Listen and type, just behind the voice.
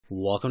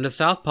Welcome to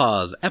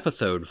Southpaws,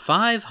 episode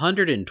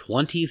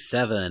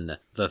 527,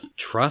 The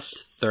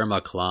Trust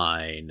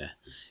Thermocline.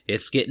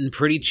 It's getting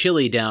pretty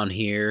chilly down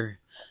here,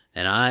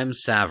 and I'm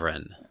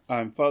Savrin.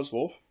 I'm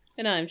Fuzzwolf.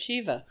 And I'm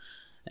Shiva.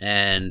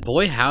 And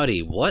boy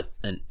howdy, what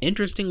an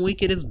interesting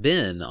week it has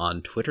been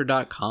on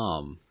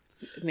Twitter.com.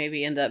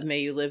 Maybe in that May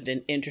You Lived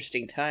in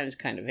Interesting Times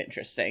kind of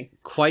interesting.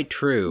 Quite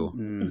true.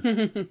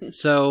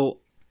 So,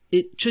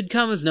 it should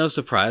come as no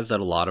surprise that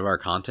a lot of our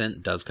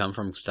content does come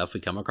from stuff we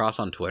come across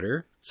on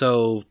Twitter.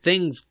 So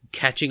things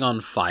catching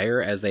on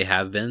fire as they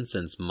have been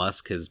since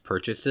Musk has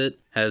purchased it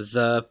has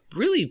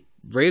really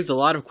raised a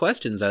lot of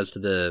questions as to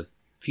the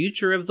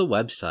future of the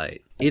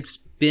website. It's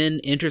been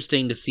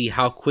interesting to see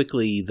how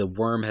quickly the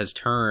worm has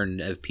turned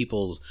of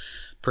people's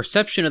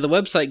perception of the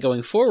website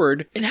going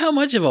forward and how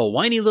much of a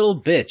whiny little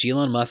bitch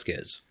Elon Musk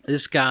is.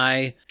 This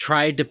guy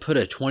tried to put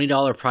a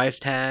 $20 price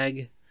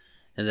tag.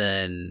 And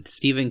then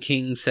Stephen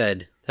King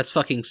said, "That's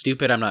fucking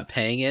stupid, I'm not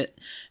paying it."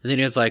 And then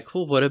he was like,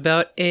 "Well, what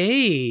about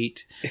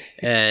 8?"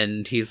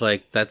 And he's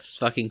like, "That's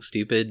fucking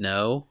stupid,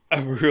 no."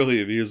 I'm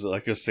really amused that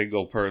like a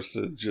single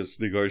person just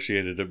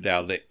negotiated him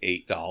down to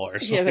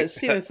 $8. Yeah, but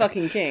Stephen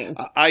fucking King.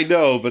 I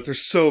know, but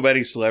there's so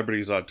many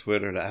celebrities on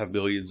Twitter that have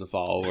millions of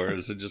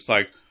followers, and just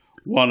like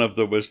one of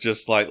them was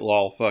just like,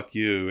 "Lol, fuck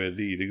you," and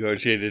he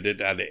negotiated it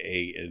down to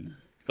 8. And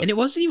it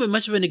wasn't even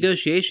much of a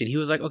negotiation. He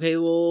was like, "Okay,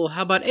 well,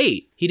 how about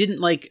 8?" He didn't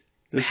like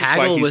This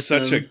haggle is why he's with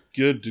such them. a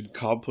good,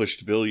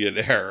 accomplished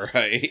billionaire,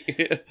 right?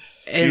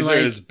 And These like,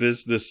 are his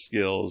business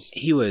skills.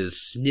 he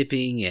was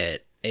snipping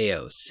at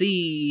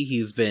AOC.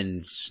 He's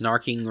been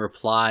snarking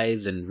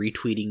replies and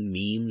retweeting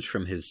memes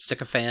from his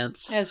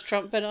sycophants. Has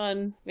Trump been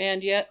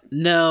unbanned yet?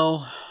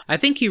 No. I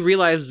think he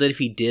realized that if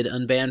he did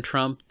unban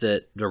Trump,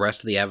 that the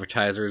rest of the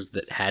advertisers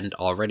that hadn't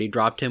already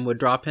dropped him would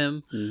drop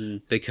him,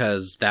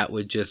 because that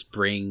would just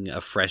bring a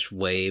fresh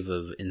wave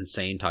of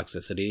insane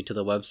toxicity to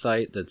the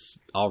website that's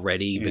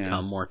already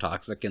become more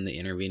toxic in the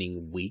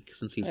intervening week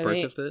since he's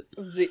purchased it.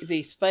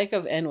 The spike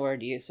of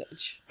N-word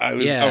usage. I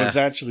was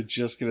actually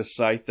just going to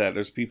cite that.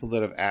 There's people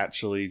that have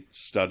actually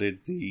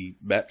studied the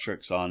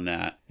metrics on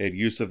that, and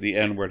use of the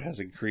N-word has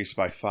increased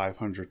by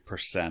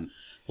 500%.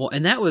 Well,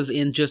 and that was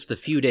in just the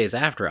few days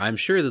after. I'm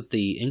sure that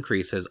the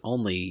increase has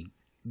only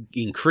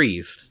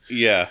increased.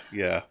 Yeah.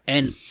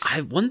 And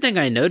one thing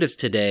I noticed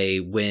today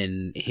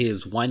when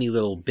his whiny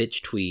little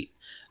bitch tweet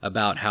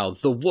about how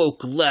the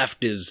woke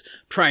left is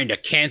trying to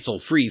cancel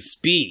free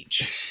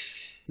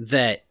speech,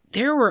 that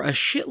there were a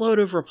shitload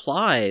of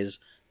replies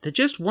that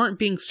just weren't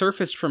being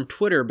surfaced from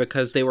Twitter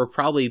because they were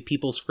probably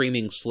people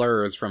screaming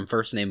slurs from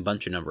first name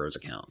bunch of numbers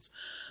accounts.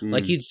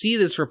 Like, you'd see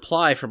this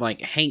reply from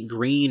like Hank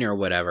Green or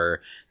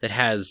whatever that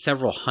has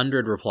several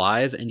hundred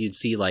replies, and you'd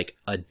see like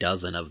a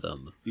dozen of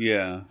them.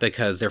 Yeah.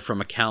 Because they're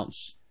from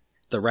accounts.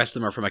 The rest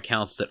of them are from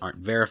accounts that aren't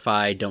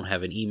verified, don't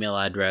have an email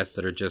address,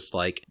 that are just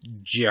like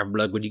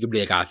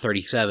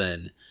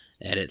 37,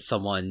 and it's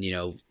someone,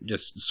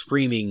 just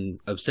screaming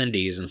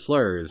obscenities and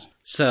slurs.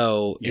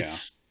 So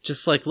it's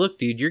just like, look,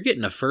 dude, you're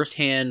getting a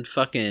first-hand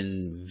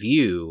fucking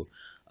view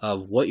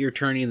of what you're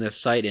turning this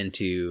site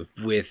into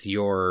with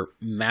your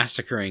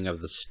massacring of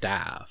the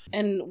staff.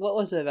 And what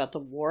was it about the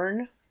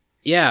Warren?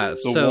 Yeah,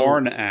 The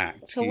Warren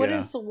Act. So what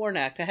is the Warren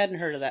Act? I hadn't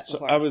heard of that So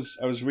before. I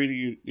was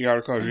reading the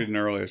article I was reading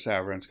earlier,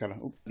 Savrin. It's kind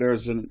of,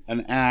 there's an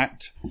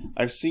act.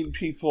 I've seen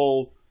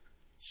people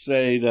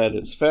say that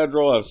it's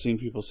federal. I've seen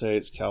people say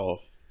it's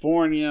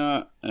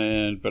California,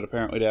 but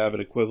apparently they have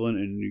an equivalent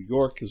in New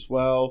York as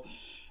well.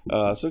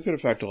 So it could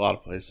affect a lot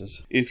of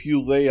places. If you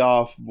lay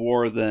off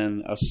more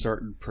than a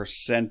certain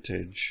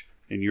percentage,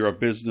 and you're a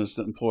business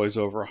that employs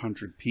over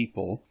 100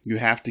 people, you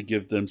have to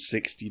give them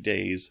 60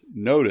 days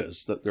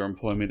notice that their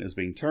employment is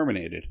being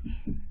terminated.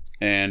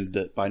 And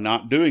that by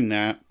not doing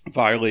that,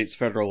 violates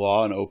federal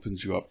law and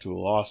opens you up to a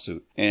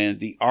lawsuit.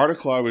 And the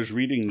article I was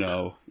reading,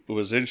 though,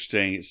 was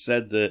interesting. It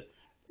said that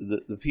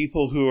the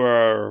people who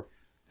are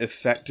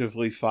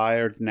effectively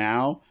fired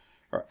now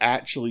are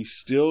actually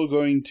still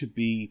going to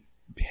be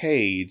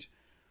paid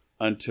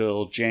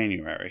until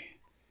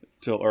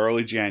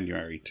early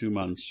January, 2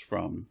 months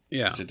from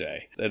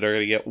today. They're going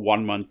to get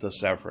 1 month of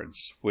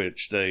severance,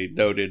 which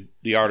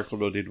the article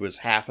noted was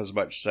half as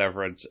much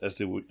severance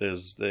as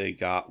they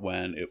got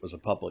when it was a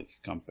public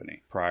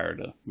company prior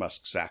to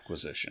Musk's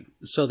acquisition.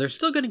 So they're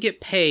still going to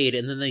get paid,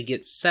 and then they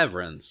get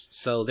severance.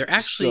 So they're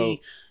actually...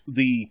 So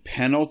the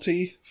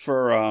penalty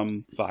for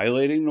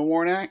violating the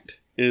Warren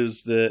Act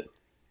is that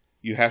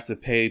you have to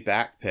pay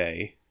back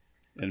pay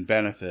and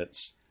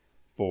benefits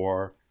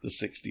for the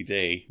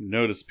 60-day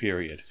notice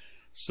period.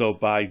 So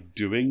by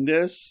doing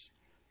this,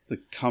 the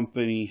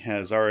company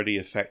has already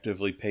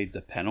effectively paid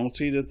the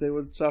penalty that they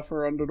would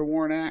suffer under the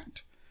Warren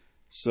Act.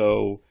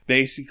 So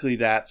basically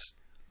that's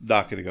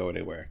not going to go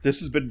anywhere.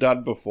 This has been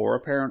done before,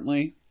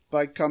 apparently,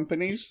 by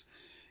companies.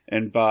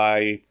 And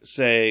by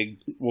saying,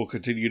 we'll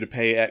continue to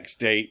pay X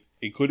date,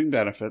 including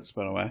benefits,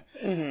 by the way,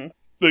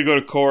 they go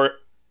to court.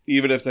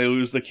 Even if they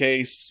lose the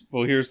case,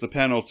 well, here's the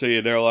penalty.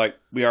 And they're like,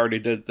 we already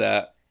did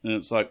that. And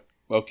it's like,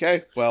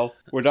 okay, well,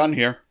 we're done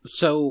here.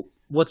 So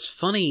what's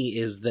funny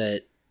is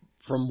that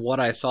from what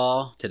I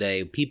saw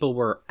today, people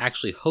were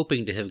actually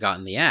hoping to have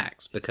gotten the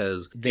axe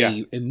because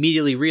they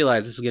immediately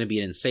realized this is going to be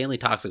an insanely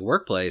toxic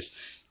workplace.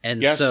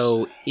 And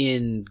so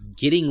in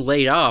getting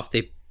laid off,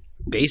 they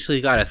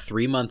basically got a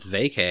 3-month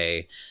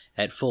vacay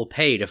at full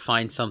pay to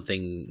find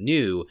something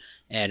new.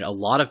 And a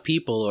lot of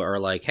people are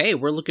like, hey,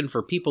 we're looking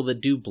for people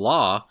that do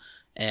blah,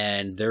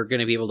 and they're going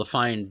to be able to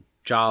find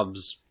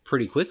jobs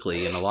pretty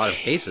quickly in a lot of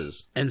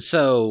cases. And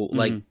so,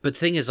 like, but the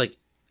thing is, like,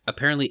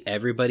 apparently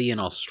everybody in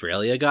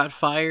Australia got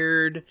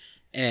fired,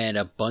 and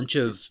a bunch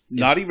of...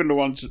 Not even the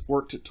ones that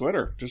worked at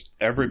Twitter. Just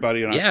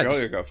everybody in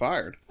Australia got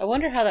fired. I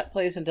wonder how that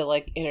plays into,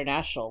 like,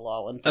 international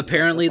law. When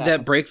apparently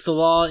that breaks the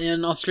law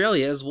in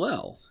Australia as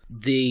well.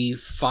 They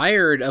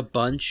fired a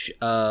bunch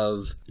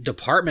of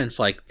departments,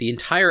 like the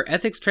entire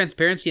ethics,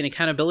 transparency, and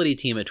accountability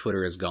team at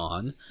Twitter is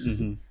gone.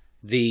 Mm-hmm.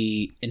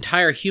 The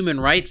entire human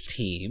rights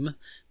team,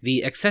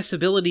 the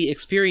accessibility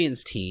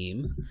experience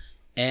team,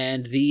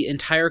 and the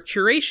entire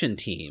curation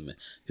team,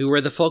 who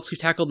were the folks who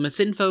tackled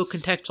misinfo,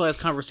 contextualized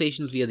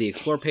conversations via the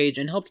Explore page,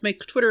 and helped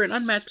make Twitter an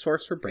unmatched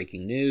source for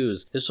breaking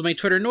news. This will make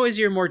Twitter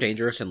noisier, more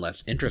dangerous, and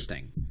less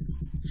interesting.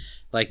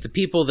 Like, the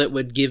people that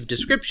would give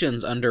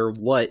descriptions under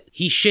what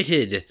he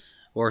shitted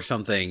or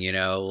something, you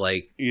know,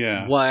 like,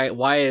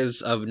 why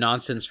is a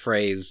nonsense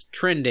phrase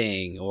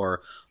trending,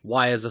 or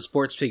why is a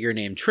sports figure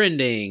name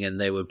trending,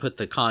 and they would put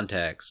the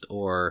context,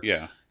 or,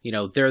 you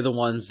know, they're the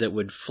ones that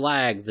would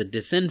flag the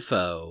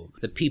disinfo,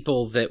 the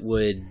people that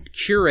would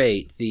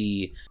curate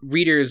the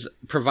readers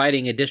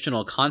providing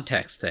additional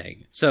context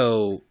thing.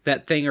 So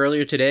that thing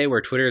earlier today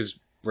where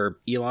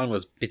Elon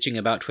was bitching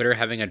about Twitter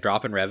having a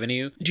drop in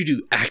revenue due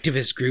to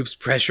activist groups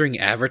pressuring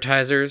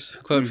advertisers,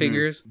 quote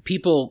figures.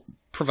 People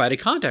provided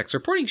context.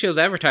 Reporting shows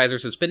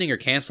advertisers suspending or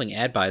canceling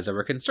ad buys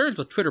over concerns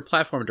with Twitter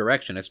platform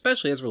direction,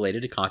 especially as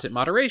related to content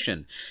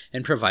moderation,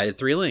 and provided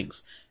 3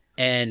 links.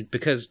 And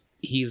because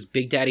he's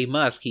Big Daddy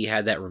Musk, he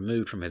had that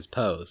removed from his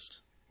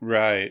post.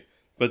 Right.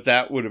 But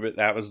that would have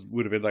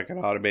been like an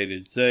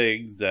automated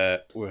thing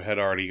that had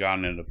already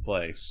gone into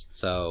place.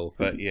 So,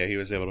 but yeah, he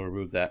was able to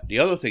remove that. The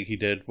other thing he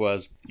did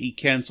was he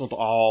canceled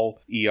all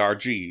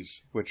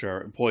ERGs, which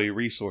are Employee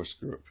Resource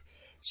Group.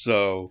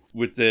 So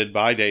within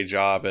my day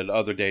job and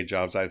other day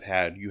jobs I've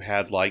had, you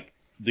had like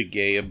the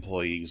gay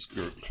employees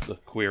group, the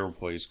queer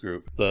employees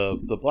group, the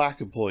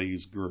black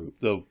employees group,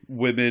 the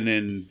women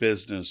in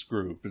business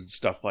group, and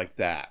stuff like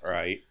that,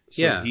 right?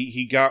 So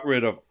he got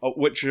rid of,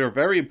 which are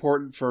very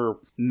important for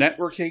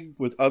networking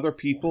with other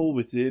people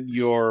within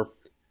your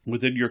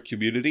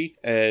community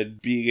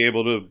and being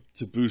able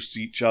to boost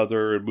each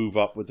other and move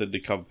up within the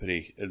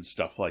company and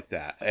stuff like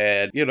that.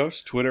 And, you know,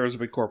 Twitter is a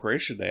big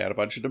corporation. They had a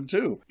bunch of them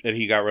too. And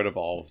he got rid of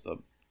all of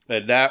them.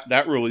 And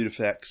that really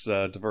affects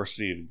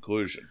diversity and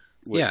inclusion,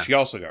 which he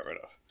also got rid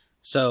of.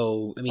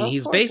 So, I mean,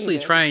 he's basically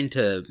trying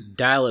to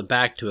dial it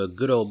back to a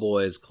good old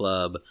boys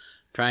club,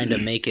 trying to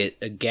make it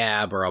a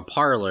Gab or a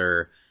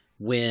Parler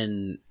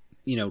when,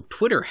 you know,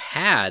 Twitter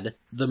had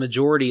the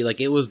majority,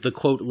 like, it was the,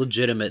 quote,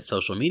 legitimate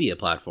social media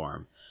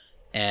platform.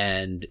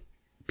 And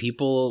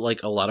people,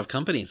 like, a lot of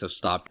companies have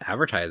stopped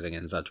advertising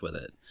and such with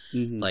it.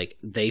 Mm-hmm. Like,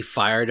 they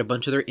fired a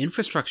bunch of their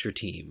infrastructure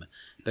team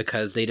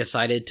because they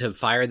decided to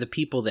fire the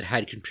people that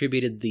had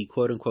contributed the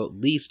quote-unquote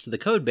least to the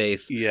code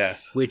base.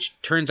 Yes. Which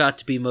turns out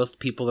to be most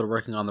people that are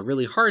working on the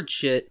really hard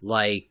shit,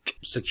 like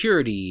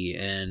security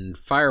and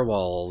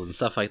firewall and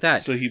stuff like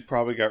that. So he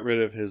probably got rid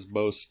of his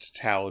most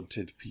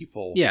talented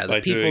people. Yeah,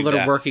 the people that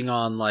are working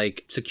on,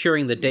 like,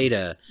 securing the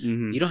data.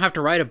 Mm-hmm. You don't have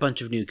to write a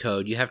bunch of new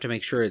code. You have to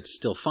make sure it's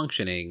still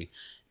functioning.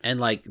 And,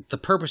 like, the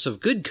purpose of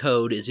good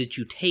code is that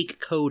you take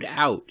code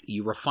out.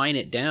 You refine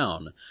it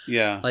down.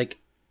 Yeah. Like,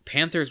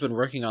 Panther's been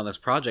working on this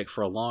project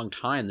for a long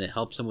time that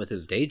helps him with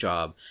his day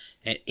job.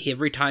 And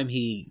every time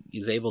he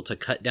is able to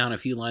cut down a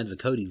few lines of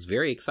code, he's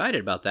very excited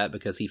about that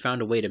because he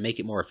found a way to make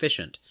it more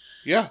efficient.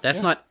 Yeah.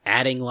 That's not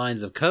adding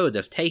lines of code.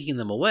 That's taking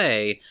them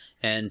away.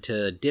 And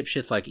to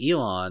dipshits like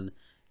Elon,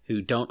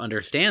 who don't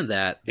understand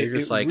that, they're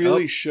just like, it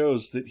really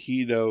shows that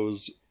he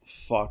knows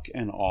fuck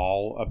and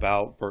all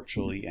about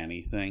virtually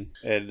anything,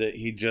 and that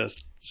he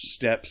just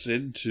steps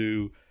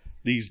into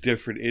these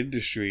different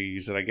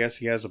industries, and I guess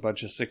he has a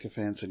bunch of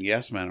sycophants and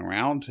yes men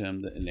around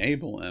him that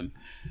enable him,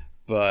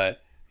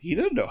 but he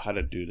doesn't know how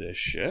to do this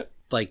shit.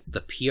 Like,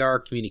 the PR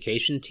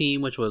communication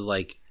team, which was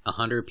like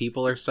 100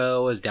 people or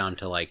so, is down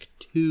to like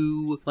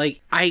 2.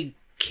 Like, I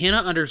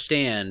cannot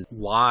understand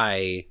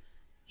why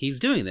he's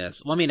doing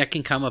this. Well, I mean, I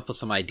can come up with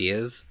some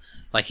ideas.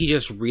 Like, he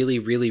just really,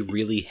 really,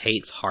 really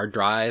hates Hard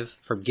Drive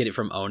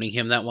from owning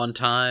him that one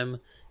time.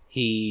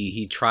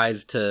 He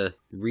tries to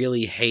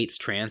really hates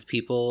trans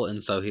people,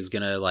 and so he's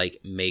gonna, like,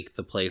 make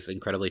the place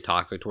incredibly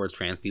toxic towards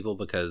trans people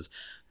because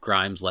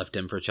Grimes left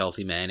him for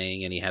Chelsea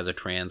Manning, and he has a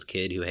trans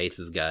kid who hates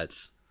his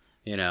guts.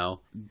 You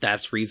know,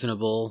 that's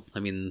reasonable. I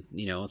mean,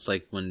 you know, it's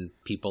like when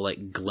people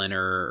like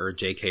Glenner or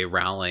J.K.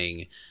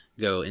 Rowling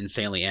go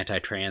insanely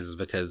anti-trans is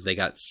because they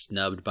got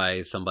snubbed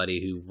by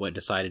somebody who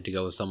decided to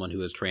go with someone who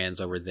was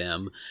trans over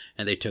them,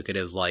 and they took it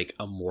as like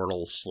a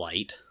mortal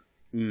slight.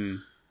 You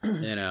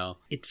know,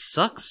 it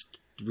sucks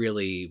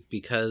really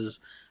because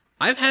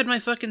I've had my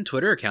fucking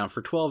Twitter account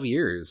for 12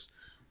 years.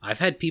 I've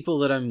had people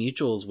that I'm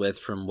mutuals with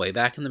from way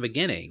back in the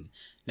beginning.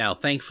 Now,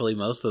 thankfully,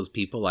 most of those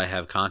people I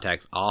have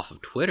contacts off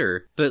of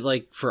Twitter, but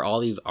like for all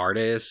these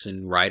artists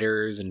and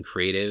writers and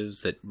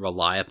creatives that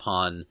rely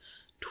upon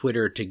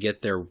Twitter to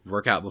get their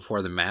work out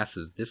before the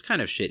masses, this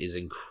kind of shit is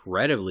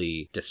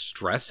incredibly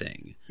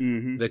distressing.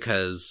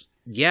 Because,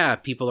 yeah,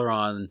 people are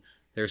on,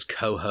 there's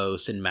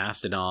co-hosts and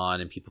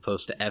Mastodon and people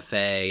post to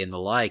FA and the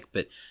like,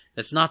 but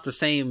that's not the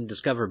same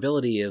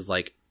discoverability as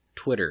like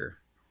Twitter.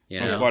 You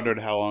know? I was wondering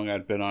how long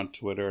I'd been on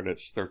Twitter, and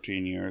it's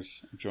 13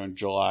 years. I joined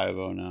July of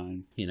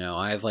 2009. You know,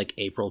 I have like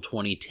April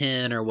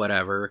 2010 or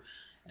whatever,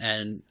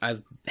 and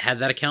I've had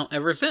that account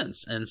ever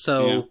since. And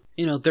so,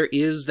 you know, there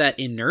is that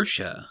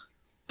inertia.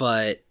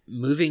 But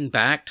moving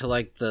back to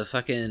like the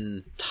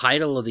fucking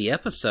title of the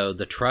episode,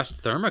 the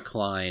Trust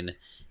Thermocline,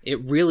 it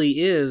really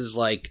is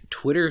like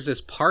Twitter's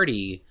this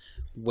party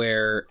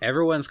where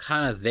everyone's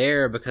kind of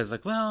there because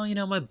like, well, you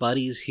know, my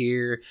buddy's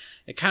here.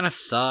 It kind of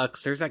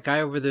sucks. There's that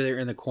guy over there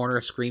in the corner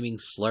screaming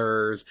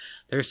slurs.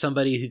 There's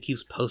somebody who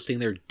keeps posting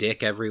their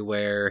dick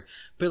everywhere.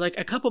 But like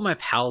a couple of my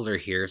pals are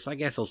here, so I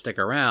guess I'll stick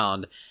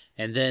around.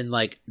 And then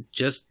like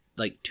just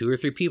like 2 or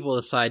 3 people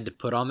decide to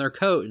put on their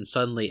coat and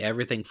suddenly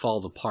everything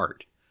falls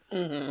apart.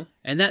 And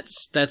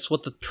that's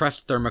what the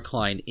Trust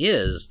Thermocline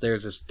is.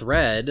 There's this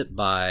thread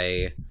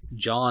by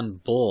John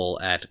Bull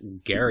at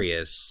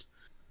Garius,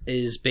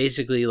 is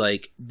basically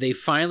like they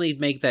finally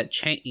make that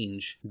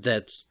change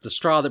that's the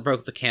straw that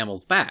broke the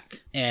camel's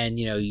back. And,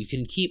 you know, you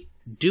can keep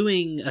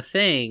doing the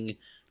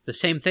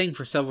same thing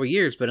for several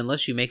years, but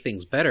unless you make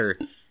things better,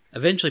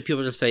 eventually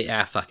people just say,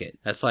 fuck it.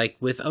 That's like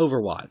with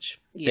Overwatch.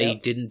 They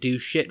didn't do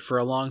shit for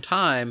a long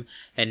time,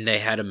 and they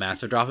had a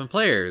massive drop in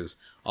players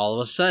all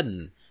of a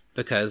sudden.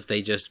 Because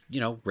they just,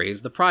 you know,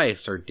 raised the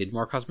price or did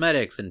more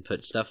cosmetics and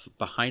put stuff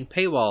behind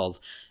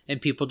paywalls.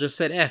 And people just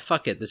said,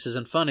 fuck it, this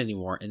isn't fun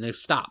anymore. And they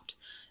stopped.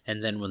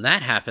 And then when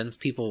that happens,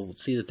 people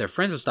see that their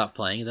friends have stopped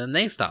playing and then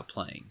they stop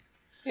playing.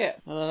 Yeah.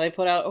 Well, they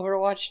put out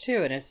Overwatch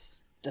 2 and it's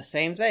the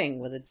same thing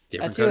with a 2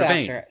 coat of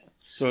paint. after it.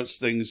 So it's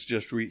things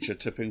just reach a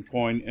tipping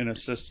point in a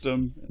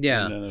system.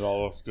 Yeah. And then it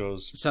all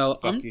goes So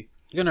fucky.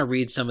 I'm going to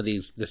read some of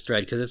this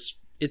thread because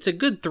it's a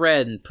good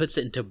thread and puts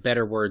it into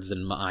better words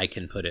than I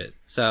can put it.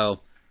 So...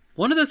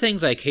 one of the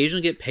things I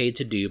occasionally get paid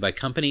to do by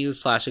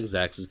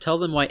companies/execs is tell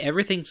them why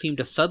everything seemed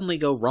to suddenly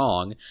go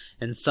wrong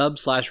and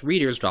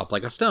subs/readers drop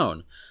like a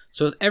stone.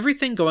 So with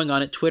everything going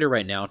on at Twitter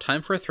right now,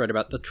 time for a thread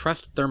about the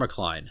Trust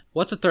Thermocline.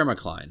 What's a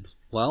thermocline?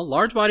 Well,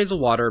 large bodies of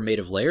water are made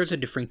of layers at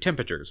differing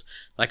temperatures,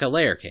 like a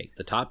layer cake.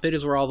 The top bit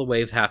is where all the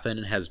waves happen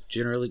and has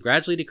generally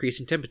gradually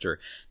decreasing temperature.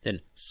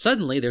 Then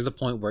suddenly there's a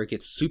point where it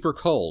gets super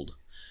cold.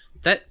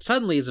 That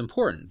suddenly is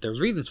important.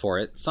 There's reasons for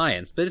it,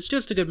 science, but it's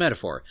just a good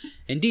metaphor.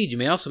 Indeed, you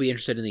may also be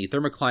interested in the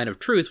thermocline of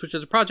truth, which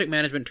is a project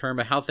management term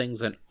of how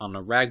things on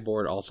a rag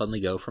board all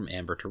suddenly go from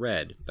amber to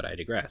red, but I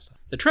digress.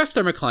 The Trust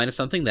Thermocline is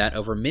something that,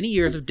 over many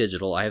years of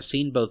digital, I have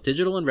seen both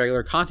digital and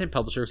regular content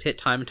publishers hit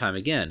time and time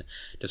again.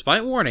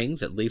 Despite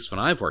warnings, at least when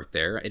I've worked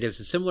there, it is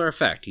a similar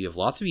effect. You have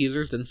lots of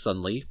users, then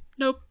suddenly,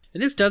 nope.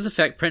 And this does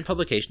affect print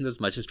publications as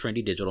much as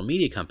trendy digital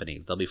media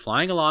companies. They'll be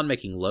flying along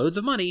making loads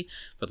of money,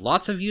 with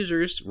lots of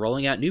users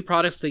rolling out new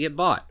products that get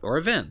bought, or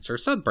events, or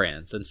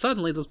sub-brands, and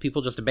suddenly those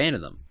people just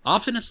abandon them.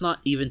 Often it's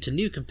not even to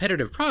new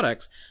competitive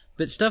products,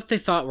 but stuff they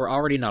thought were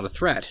already not a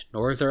threat,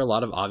 nor is there a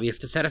lot of obvious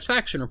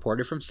dissatisfaction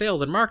reported from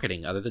sales and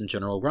marketing other than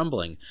general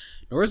grumbling.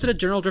 Nor is it a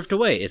general drift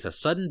away, it's a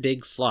sudden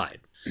big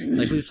slide.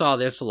 Like we saw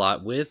this a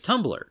lot with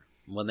Tumblr.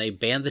 When they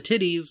banned the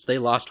titties, they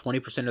lost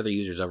 20% of their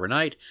users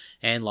overnight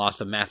and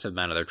lost a massive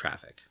amount of their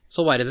traffic.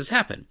 So why does this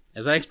happen?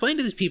 As I explained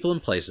to these people in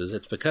places,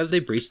 it's because they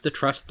breached the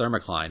Trust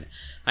Thermocline.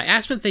 I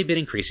asked them if they've been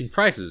increasing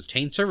prices,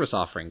 changed service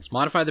offerings,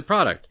 modified the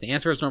product. The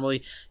answer is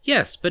normally,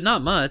 yes, but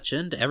not much,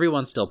 and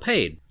everyone still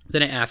paid.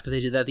 Then I asked if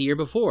they did that the year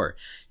before.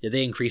 Did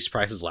they increase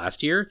prices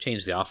last year,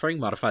 change the offering,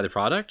 modify the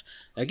product?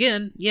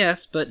 Again,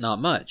 yes, but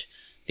not much.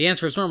 The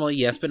answer is normally,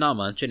 yes, but not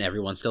much, and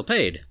everyone still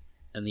paid.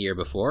 And the year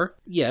before,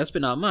 yes,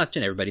 but not much,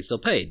 and everybody still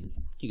paid.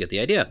 You get the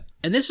idea.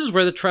 And this is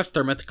where the Trust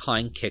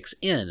Thermocline kicks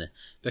in,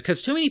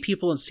 because too many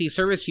people see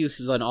service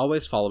uses on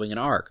always following an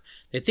arc.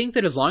 They think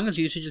that as long as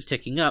usage is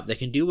ticking up, they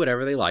can do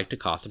whatever they like to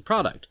cost and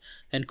product,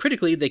 and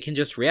critically, they can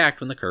just react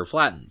when the curve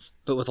flattens.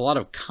 But with a lot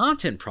of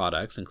content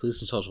products,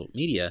 including social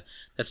media,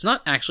 that's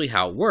not actually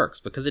how it works,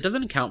 because it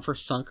doesn't account for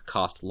sunk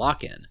cost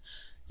lock-in.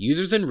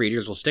 Users and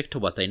readers will stick to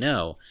what they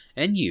know,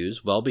 and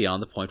use well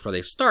beyond the point where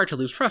they start to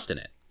lose trust in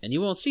it. And you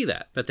won't see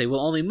that, but they will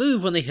only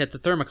move when they hit the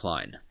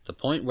thermocline, the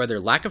point where their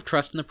lack of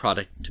trust in the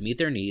product to meet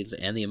their needs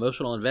and the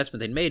emotional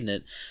investment they'd made in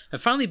it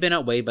have finally been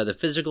outweighed by the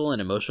physical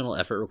and emotional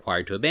effort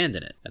required to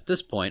abandon it. At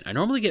this point, I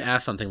normally get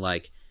asked something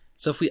like,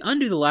 so if we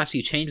undo the last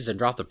few changes and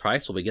drop the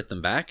price, will we get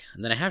them back?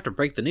 And then I have to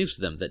break the news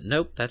to them that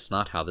nope, that's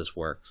not how this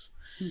works.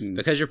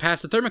 Because you're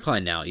past the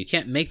thermocline now, you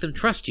can't make them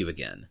trust you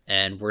again.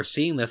 And we're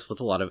seeing this with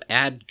a lot of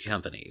ad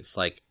companies,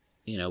 like,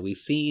 we've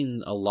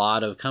seen a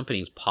lot of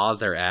companies pause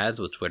their ads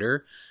with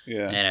Twitter.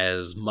 Yeah. And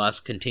as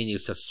Musk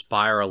continues to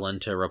spiral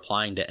into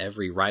replying to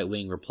every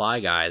right-wing reply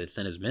guy that's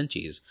in his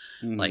Menchies,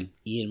 like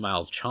Ian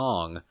Miles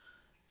Chong,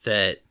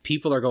 that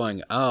people are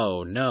going,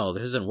 oh no,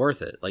 this isn't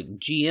worth it. Like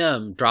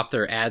GM dropped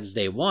their ads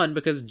day one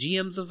because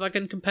GM's a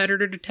fucking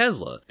competitor to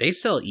Tesla. They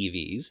sell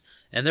EVs,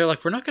 and they're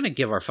like, we're not going to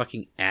give our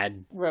fucking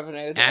ad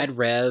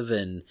rev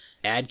and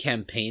ad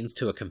campaigns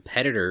to a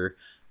competitor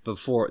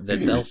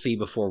that they'll see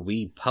before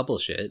we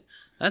publish it.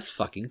 That's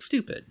fucking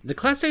stupid. The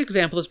classic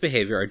example of this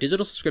behavior are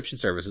digital subscription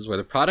services where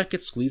the product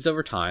gets squeezed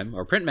over time,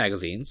 or print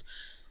magazines.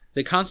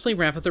 They constantly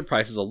ramp up their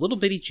prices a little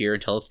bit each year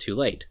until it's too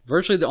late.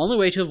 Virtually the only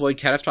way to avoid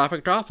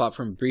catastrophic drop-off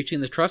from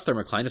breaching the trust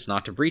thermocline is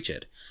not to breach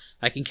it.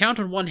 I can count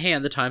on one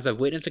hand the times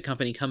I've witnessed a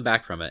company come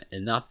back from it,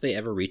 and not that they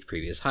ever reach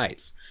previous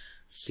heights.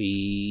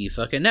 See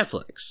fucking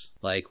Netflix.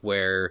 Like,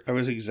 where... I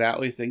was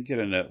exactly thinking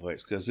of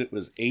Netflix, because it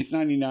was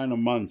 $8.99 a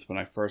month when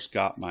I first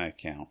got my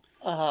account.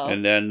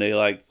 And then they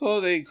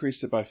they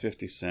increased it by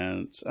 50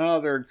 cents. Oh,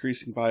 they're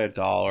increasing by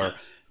 $1.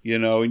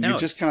 And you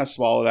just kind of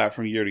swallow that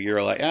from year to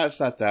year, like,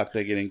 it's not that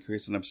big an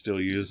increase, and I'm still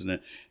using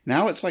it.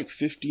 Now it's like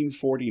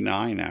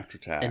 $15.49 after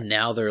tax. And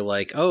now they're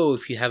like, oh,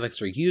 if you have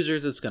extra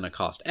users, it's going to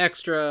cost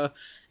extra.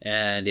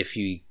 And if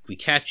we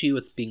catch you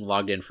with being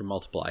logged in from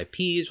multiple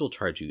IPs, we'll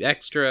charge you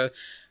extra.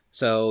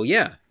 So,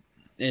 yeah.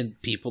 And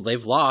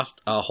they've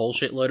lost a whole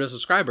shitload of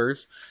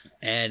subscribers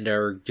and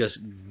are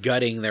just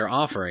gutting their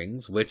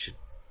offerings, which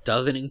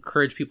doesn't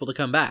encourage people to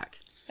come back.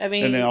 I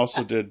mean, and they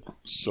also did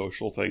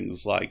social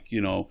things like,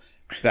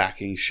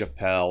 backing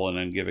Chappelle and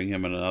then giving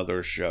him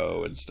another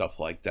show and stuff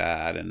like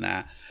that. And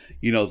that,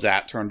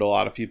 that turned a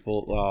lot of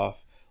people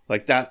off.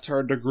 Like, that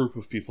turned a group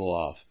of people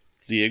off.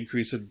 The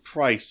increase in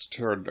price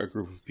turned a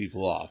group of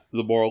people off.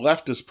 The more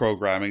leftist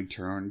programming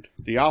turned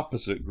the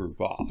opposite group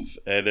off.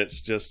 And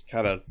it's just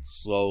kind of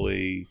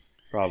slowly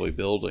probably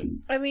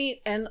building. I mean,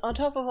 and on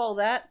top of all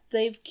that,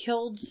 they've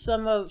killed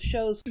some of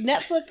shows.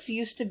 Netflix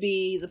used to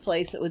be the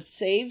place that would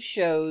save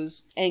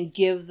shows and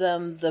give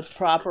them the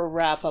proper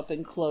wrap-up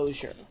and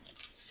closure.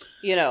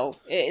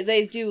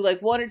 They do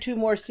like 1 or 2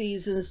 more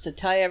seasons to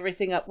tie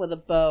everything up with a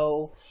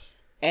bow,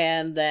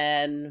 and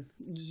then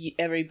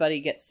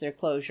everybody gets their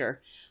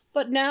closure.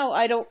 But now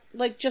I don't,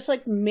 just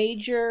like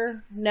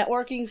major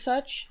networking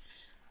such,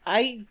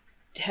 I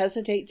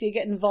hesitate to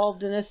get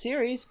involved in a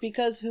series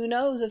because who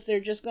knows if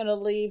they're just going to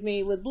leave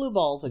me with blue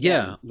balls again.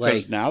 Yeah,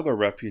 because now their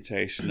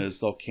reputation is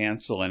they'll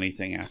cancel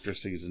anything after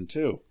season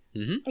 2.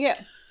 Mm-hmm. Yeah.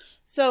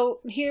 So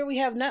here we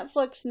have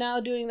Netflix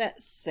now doing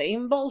that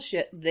same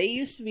bullshit. They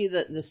used to be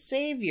the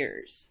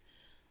saviors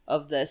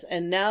of this,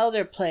 and now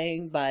they're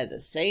playing by the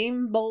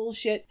same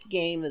bullshit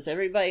game as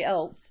everybody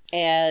else.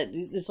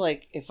 And it's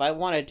like, if I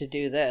wanted to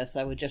do this,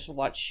 I would just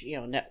watch,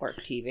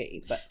 network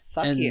TV. But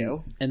fuck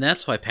you. And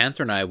that's why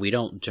Panther and I, we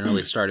don't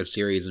generally start a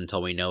series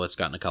until we know it's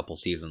gotten a couple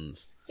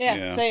seasons.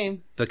 Yeah,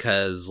 same.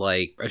 Because,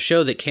 a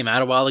show that came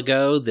out a while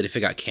ago, that if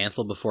it got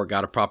canceled before it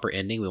got a proper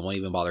ending, we won't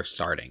even bother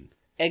starting.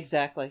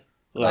 Exactly.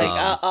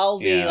 I'll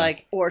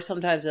be or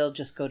sometimes they'll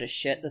just go to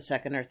shit the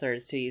second or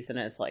third season,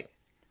 and it's like...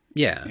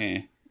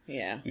 Yeah.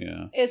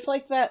 Yeah. It's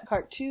like that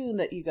cartoon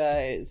that you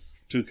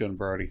guys... Tuca and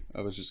Birdie.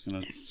 I was just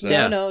going to say.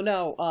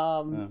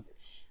 No.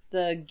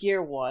 The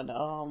Gear one.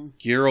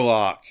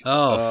 Gearlock.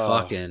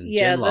 Fucking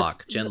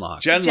Genlock.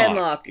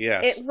 Genlock,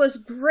 yes. It was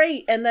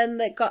great, and then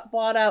it got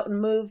bought out and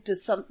moved to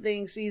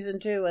something season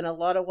 2, and a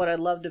lot of what I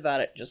loved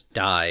about it just...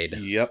 died.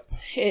 Yep.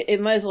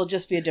 It might as well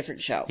just be a different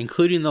show.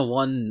 Including the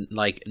one,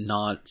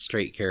 not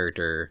straight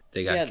character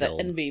they got killed.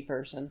 Yeah, the NB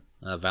person.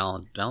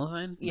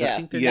 Valentine? Yeah. I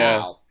think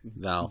they're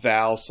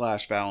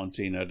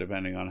Val/Valentina,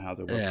 depending on how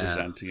they were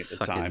presenting at the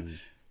time.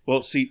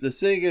 Well, see, the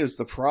thing is,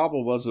 the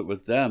problem wasn't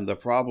with them. The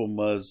problem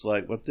was,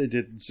 what they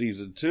did in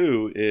season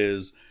 2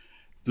 is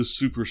the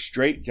super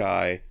straight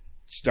guy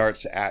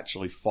starts to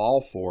actually fall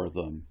for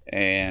them.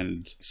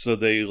 And so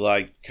they,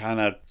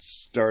 kind of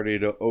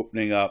started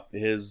opening up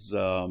his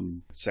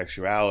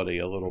sexuality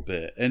a little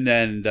bit. And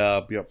then,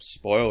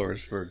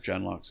 spoilers for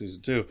Genlock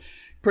season 2.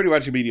 Pretty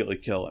much immediately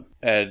kill him.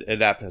 And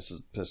that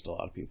pissed a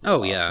lot of people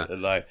off. Yeah.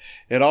 And,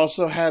 it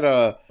also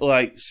had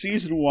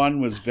season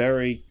 1 was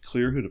very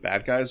clear who the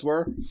bad guys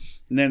were.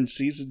 And then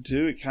season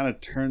 2, it kind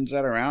of turns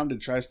that around and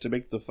tries to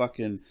make the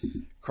fucking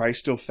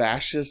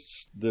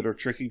Christo-fascists that are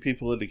tricking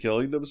people into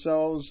killing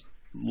themselves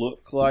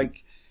look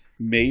like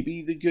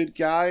maybe the good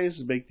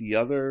guys, make the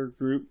other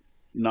group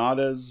not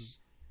as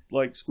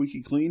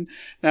squeaky clean.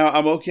 Now,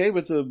 I'm okay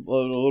with a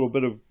little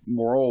bit of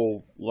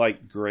moral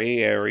gray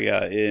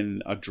area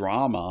in a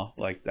drama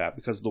like that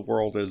because the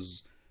world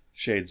is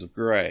shades of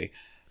gray.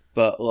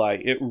 But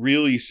it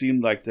really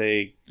seemed like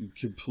they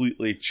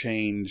completely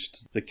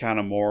changed the kind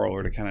of moral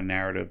or the kind of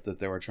narrative that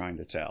they were trying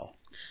to tell.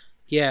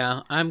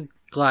 Yeah, I'm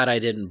glad I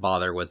didn't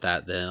bother with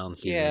that then on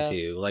season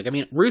 2. Like, I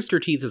mean, Rooster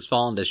Teeth has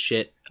fallen to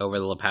shit over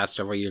the past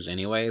several years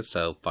anyway,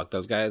 so fuck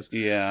those guys.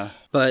 Yeah.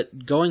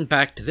 But going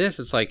back to this,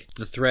 it's like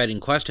the thread in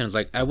question is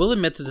like, I will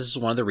admit that this is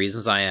one of the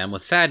reasons I am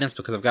with sadness,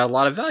 because I've got a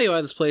lot of value out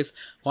of this place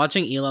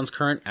watching Elon's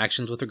current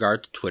actions with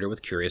regard to Twitter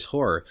with curious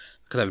horror,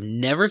 because I've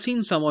never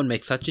seen someone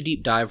make such a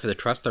deep dive for the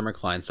trust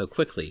thermocline so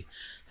quickly.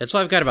 That's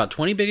why I've got about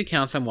 20 big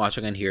accounts I'm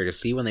watching on here to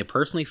see when they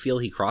personally feel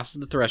he crosses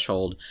the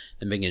threshold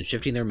and begin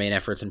shifting their main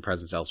efforts and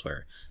presence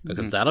elsewhere.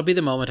 Because that'll be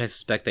the moment I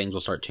suspect things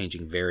will start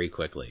changing very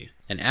quickly.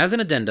 And as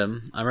an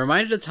addendum, I'm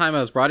reminded of the time I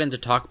was brought in to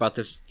talk about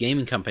this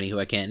gaming company who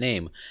I can't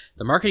name.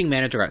 The marketing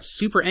manager got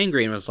super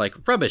angry and was like,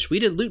 rubbish, we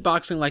did loot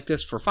boxing like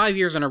this for 5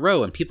 years in a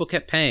row and people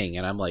kept paying.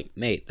 And I'm like,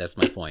 mate, that's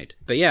my point.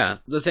 But yeah,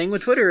 the thing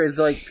with Twitter is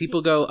like,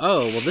 people go,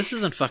 oh, well, this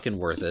isn't fucking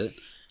worth it.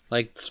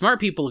 Like, smart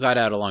people got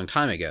out a long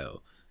time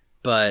ago.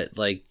 But,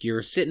 like,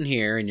 you're sitting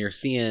here and you're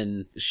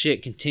seeing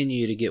shit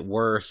continue to get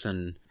worse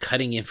and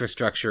cutting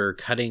infrastructure,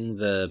 cutting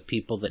the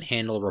people that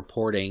handle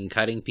reporting,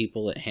 cutting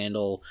people that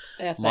handle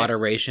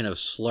moderation of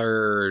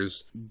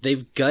slurs.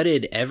 They've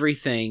gutted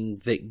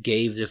everything that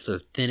gave just the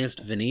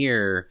thinnest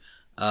veneer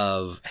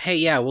of, hey,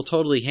 yeah, we'll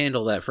totally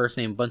handle that first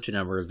name bunch of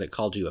numbers that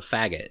called you a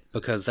faggot,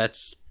 because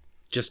that's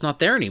just not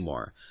there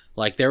anymore.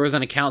 Like, there was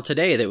an account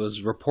today that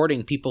was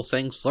reporting people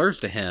saying slurs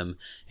to him,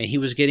 and he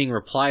was getting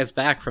replies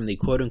back from the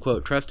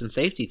quote-unquote trust and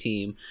safety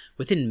team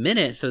within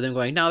minutes of them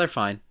going, no, they're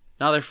fine.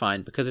 No, they're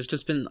fine, because it's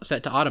just been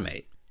set to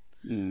automate.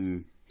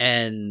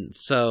 And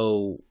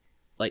so,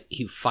 like,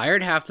 he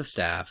fired half the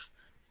staff,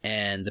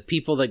 and the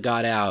people that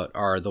got out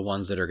are the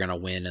ones that are going to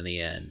win in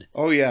the end.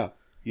 Oh, yeah.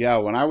 Yeah,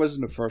 when I was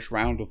in the first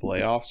round of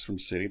layoffs from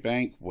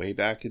Citibank way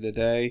back in the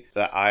day,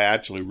 that I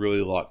actually really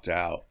lucked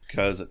out,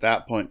 because at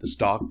that point the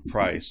stock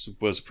price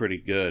was pretty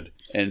good.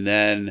 And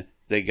then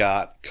they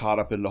got caught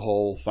up in the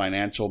whole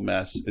financial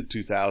mess in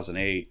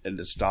 2008, and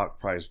the stock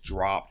price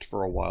dropped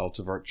for a while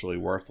to virtually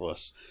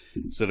worthless.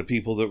 So the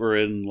people that were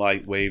in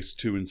like waves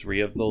 2 and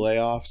 3 of the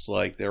layoffs,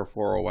 like their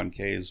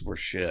 401ks were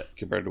shit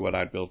compared to what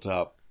I'd built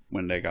up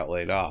when they got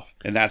laid off.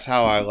 And that's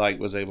how I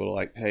was able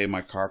to pay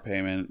my car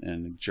payment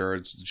and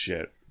insurance and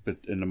shit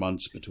in the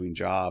months between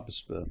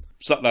jobs. But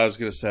something I was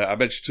going to say, I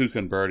mentioned Tuca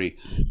and Birdie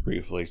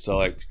briefly.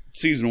 So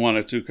season 1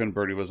 of Tuca and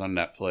Birdie was on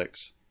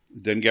Netflix.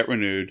 Didn't get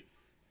renewed.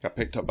 Got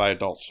picked up by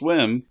Adult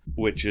Swim,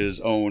 which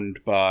is owned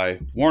by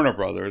Warner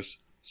Brothers.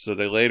 So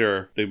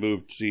they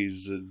moved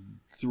season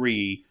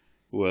 3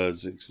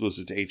 was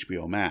exclusive to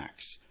HBO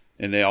Max.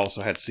 And they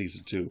also had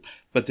season 2.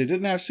 But they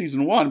didn't have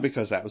season 1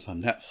 because that was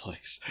on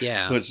Netflix.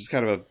 Yeah. Which is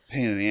kind of a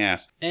pain in the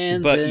ass.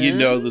 But you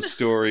know the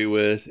story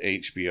with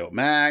HBO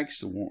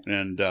Max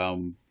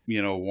and,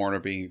 Warner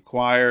being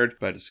acquired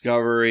by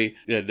Discovery.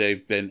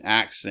 They've been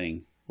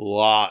axing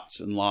lots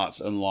and lots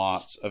and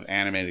lots of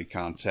animated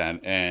content.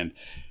 And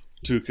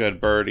Tuca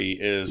and Birdie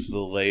is the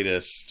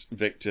latest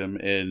victim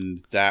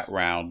in that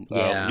round.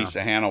 Yeah. Lisa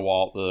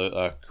Hanawalt,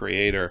 the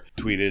creator,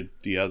 tweeted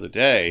the other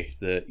day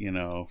that,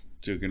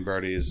 Tuca and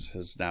Birdie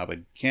has now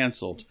been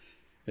canceled.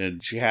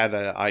 And she had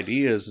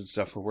ideas and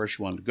stuff for where she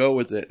wanted to go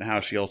with it and how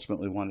she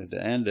ultimately wanted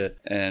to end it.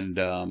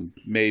 And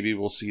maybe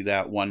we'll see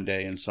that one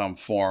day in some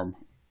form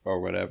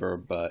or whatever.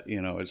 But,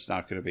 it's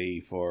not going to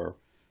be for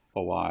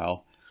a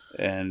while.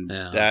 And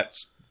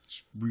that's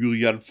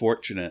really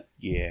unfortunate.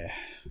 Yeah.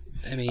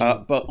 I mean,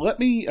 but let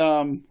me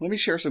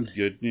share some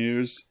good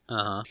news.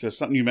 Because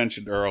something you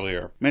mentioned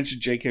earlier.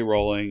 Mentioned J.K.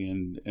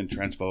 Rowling and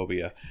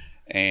transphobia.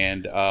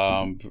 And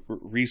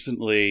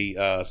recently,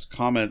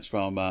 comments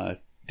from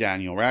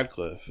Daniel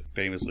Radcliffe,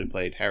 famously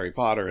played Harry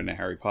Potter in the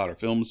Harry Potter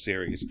film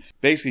series.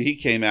 Basically, he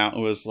came out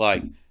and was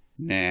like,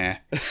 nah.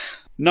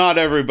 Not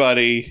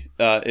everybody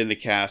in the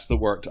cast that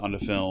worked on the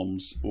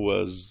films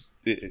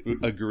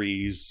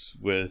agrees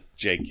with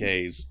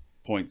JK's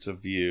points of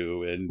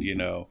view, and,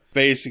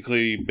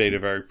 basically made a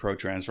very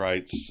pro-trans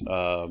rights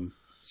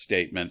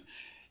statement.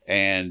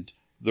 And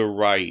the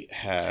right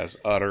has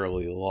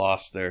utterly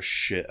lost their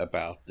shit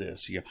about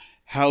this.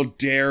 How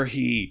dare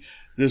he?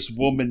 This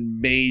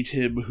woman made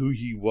him who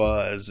he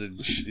was,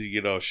 and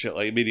shit,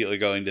 immediately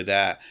going to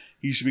that.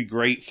 He should be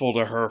grateful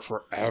to her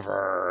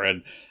forever,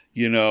 and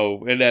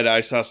and then I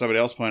saw somebody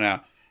else point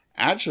out,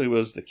 actually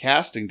was the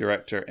casting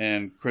director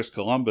and Chris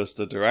Columbus,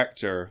 the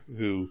director,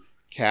 who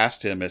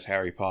cast him as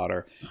Harry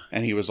Potter,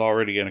 and he was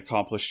already an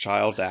accomplished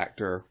child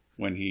actor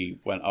when he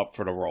went up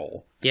for the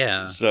role.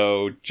 Yeah.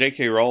 So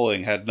J.K.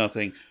 Rowling had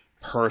nothing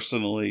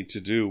personally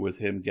to do with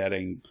him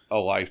getting a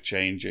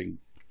life-changing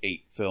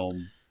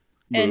 8-film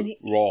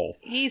role.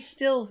 He's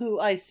still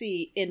who I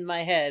see in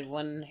my head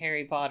when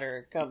Harry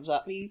Potter comes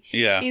up.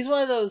 He's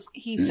one of those,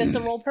 he fit the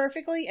role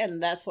perfectly,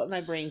 and that's what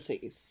my brain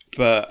sees.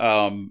 But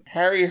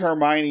Harry,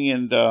 Hermione,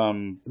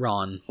 and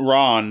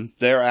Ron,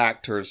 their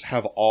actors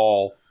have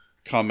all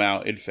come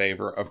out in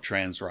favor of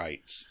trans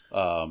rights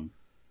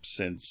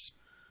since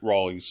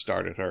Rowling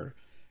started her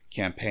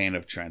campaign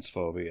of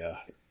transphobia.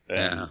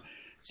 And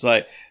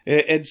it's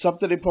and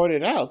something they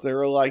pointed out, they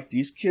were like,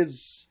 these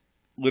kids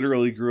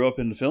literally grew up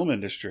in the film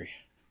industry.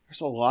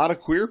 There's a lot of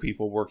queer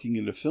people working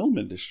in the film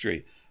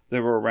industry. They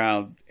were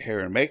around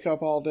hair and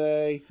makeup all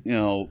day. You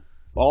know,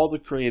 all the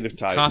creative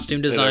types.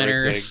 Costume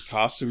designers.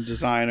 Costume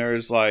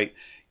designers, like...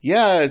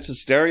 Yeah, it's a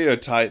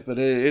stereotype, but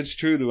it's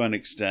true to an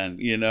extent.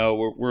 You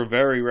know, we're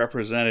very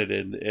represented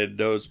in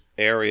those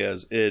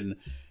areas in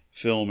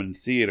film and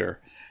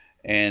theater.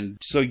 And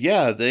so,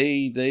 yeah,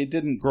 they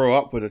didn't grow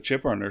up with a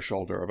chip on their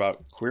shoulder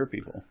about queer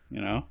people,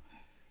 you know?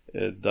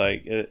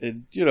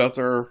 You know,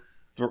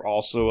 they're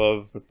also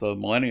of the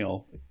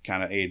millennial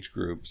kind of age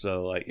group.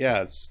 So, like,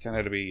 yeah, it's kind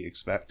of to be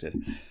expected.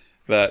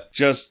 But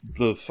just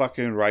the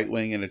fucking right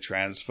wing and the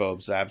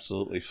transphobes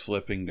absolutely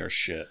flipping their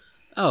shit.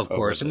 Oh, of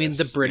course. I mean,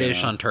 the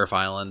British on Turf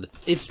Island.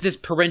 It's this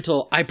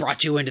parental, I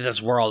brought you into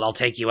this world, I'll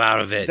take you out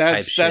of it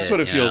type shit. That's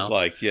what it feels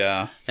like,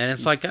 yeah. And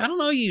it's like, I don't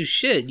know you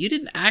shit. You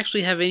didn't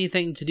actually have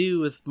anything to do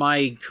with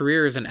my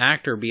career as an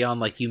actor beyond,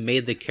 like, you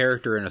made the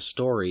character in a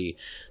story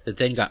that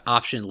then got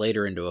optioned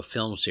later into a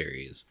film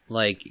series.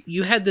 Like,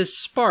 you had this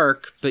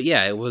spark, but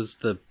yeah, it was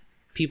the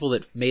people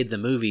that made the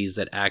movies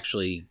that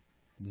actually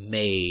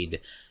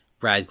made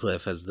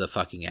Radcliffe as the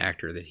fucking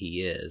actor that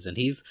he is. And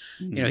he's,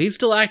 you know, he's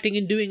still acting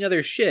and doing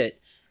other shit.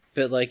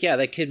 But, like, yeah,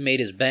 that kid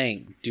made his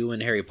bank doing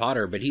Harry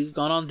Potter, but he's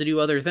gone on to do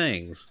other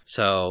things.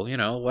 So, you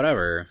know,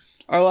 whatever.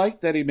 I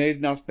like that he made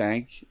enough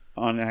bank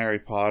on Harry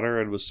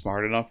Potter and was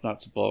smart enough not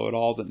to blow it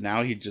all, that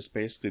now he just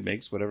basically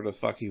makes whatever the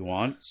fuck he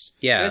wants.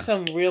 Yeah. There's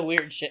some real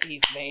weird shit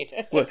he's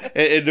made. Well,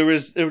 and there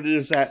is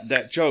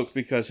that joke,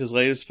 because his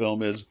latest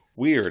film is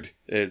Weird.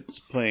 It's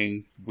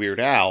playing Weird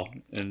Al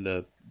in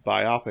the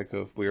biopic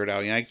of Weird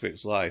Al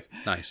Yankovic's life.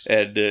 Nice.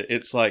 And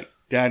it's like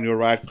Daniel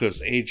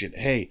Radcliffe's agent,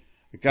 hey,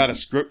 I got a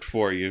script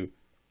for you.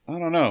 I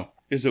don't know.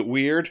 Is it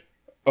weird?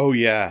 Oh,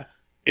 yeah.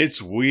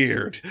 It's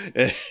weird.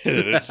 And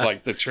it's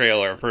like the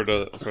trailer for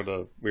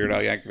the Weird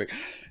Al Yankovic.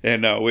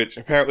 And which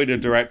apparently the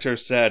director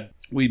said,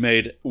 we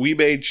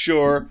made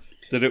sure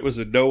that it was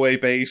in no way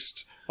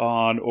based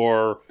on,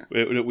 or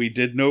that we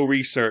did no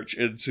research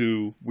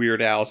into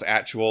Weird Al's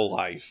actual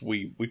life.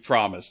 We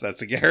promise.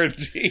 That's a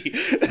guarantee.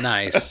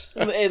 Nice.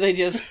 They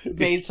just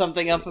made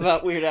something up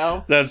about Weird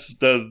Al.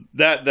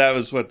 That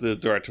was what the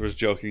director was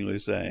jokingly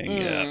saying.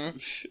 Yeah.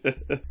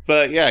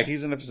 But yeah,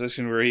 he's in a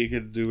position where he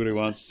could do what he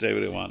wants, say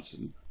what he wants,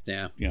 and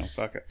yeah, you know,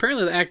 fuck it.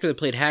 Apparently, the actor that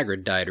played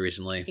Hagrid died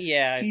recently.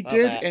 Yeah, he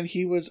did, and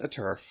he was a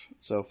TERF,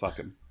 so fuck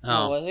him.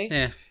 Oh, was he?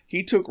 Yeah.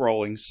 He took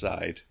Rowling's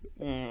side,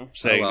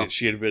 saying that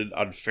she had been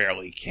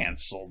unfairly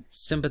canceled.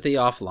 Sympathy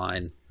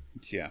offline.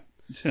 Yeah.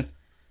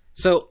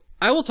 So,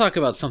 I will talk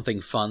about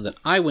something fun that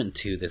I went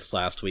to this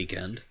last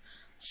weekend.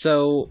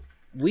 So,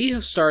 we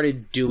have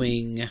started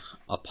doing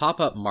a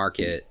pop-up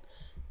market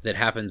that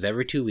happens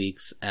every 2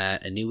 weeks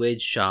at a New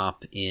Age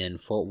shop in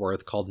Fort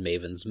Worth called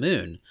Maven's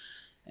Moon.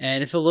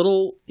 And it's a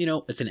little, you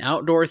know, it's an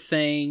outdoor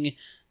thing.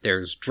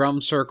 There's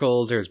drum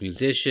circles, there's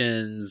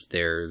musicians,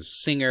 there's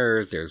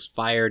singers, there's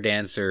fire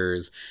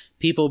dancers.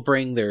 People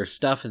bring their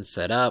stuff and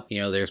set up. You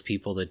know, there's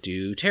people that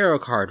do tarot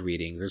card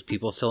readings. There's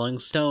people selling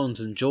stones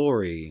and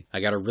jewelry. I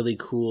got a really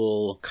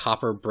cool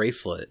copper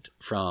bracelet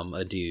from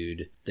a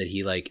dude that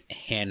he, like,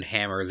 hand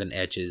hammers and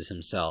etches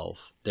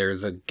himself.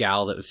 There's a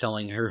gal that was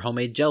selling her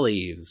homemade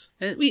jellies.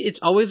 And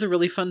it's always a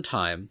really fun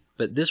time.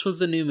 But this was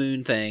the new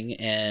moon thing,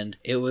 and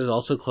it was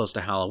also close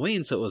to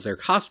Halloween, so it was their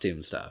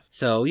costume stuff.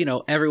 So, you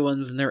know,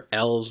 everyone's in their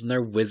elves and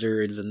their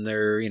wizards and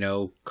their, you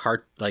know,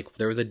 like,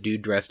 there was a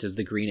dude dressed as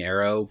the Green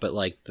Arrow, but,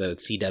 like, the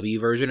CW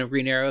version of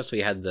Green Arrow, so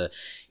he had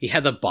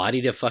the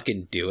body to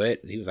fucking do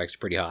it. He was actually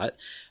pretty hot.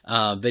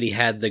 But he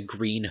had the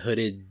green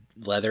hooded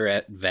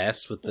leatherette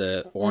vest with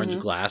the orange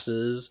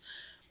glasses.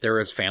 There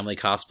was family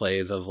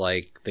cosplays of,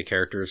 like, the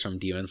characters from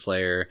Demon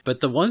Slayer. But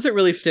the ones that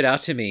really stood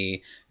out to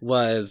me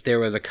was there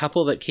was a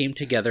couple that came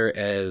together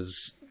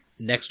as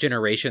Next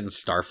Generation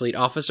Starfleet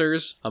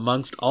officers.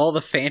 Amongst all the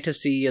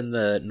fantasy and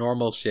the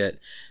normal shit,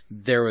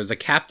 there was a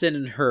captain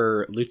and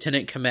her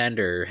lieutenant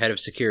commander, head of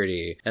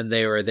security, and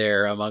they were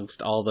there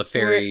amongst all the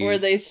fairies. Were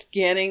they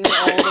scanning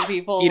all the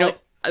people? You know,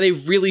 they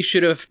really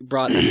should have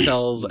brought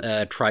themselves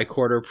a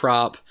tricorder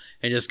prop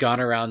and just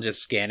gone around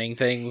just scanning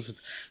things.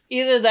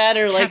 Either that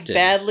or, like, Captain.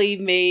 badly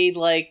made,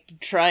 like,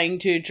 trying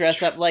to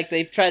dress up, like,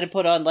 they've tried to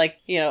put on, like,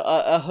 you know,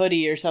 a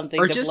hoodie or something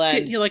or to just blend.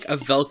 get, you know, like, a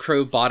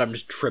Velcro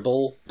bottomed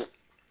tribble,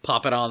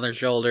 pop it on their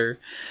shoulder.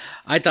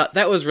 I thought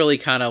that was really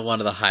kind of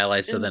one of the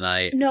highlights of the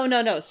night.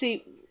 No.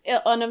 See,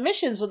 on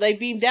emissions, when they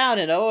beam down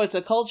and, oh, it's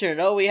a culture, and,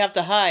 oh, we have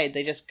to hide,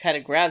 they just kind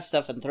of grab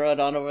stuff and throw it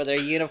on over their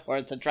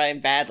uniforms and try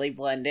and badly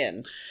blend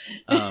in.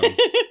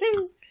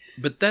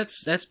 But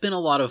that's been a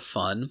lot of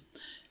fun.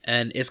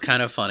 And it's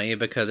kind of funny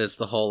because it's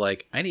the whole,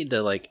 like, I need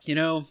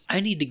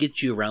to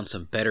get you around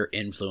some better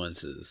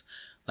influences.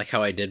 Like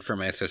how I did for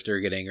my sister,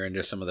 getting her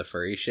into some of the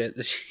furry shit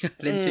that she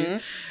got into.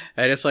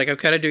 And it's like, I'm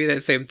kind of doing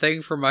that same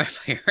thing for my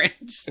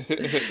parents. I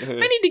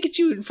need to get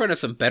you in front of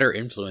some better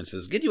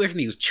influences. Get you away from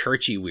these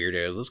churchy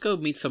weirdos. Let's go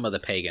meet some of the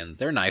pagans.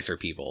 They're nicer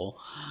people.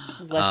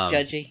 Less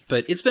judgy.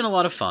 But it's been a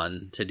lot of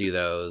fun to do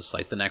those.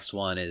 Like, the next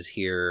one is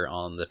here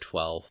on the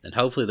 12th. And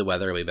hopefully the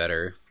weather will be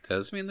better.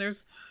 Because, I mean,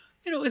 there's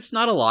It's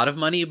not a lot of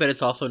money, but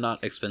it's also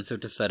not expensive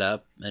to set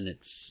up, and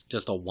it's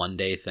just a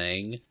one-day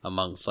thing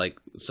amongst, like,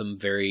 some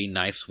very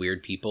nice,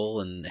 weird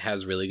people, and it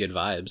has really good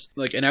vibes.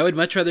 Like, and I would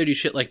much rather do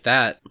shit like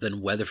that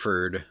than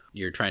Weatherford.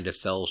 You're trying to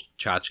sell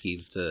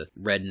tchotchkes to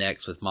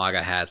rednecks with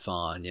MAGA hats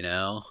on,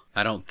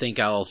 I don't think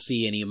I'll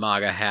see any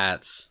MAGA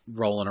hats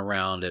rolling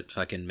around at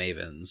fucking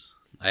Maven's.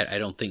 I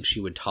don't think she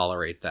would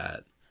tolerate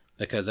that.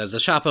 Because as a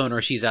shop owner,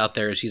 she's out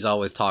there, she's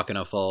always talking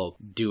to folk,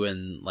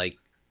 doing, like,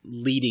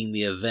 leading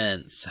the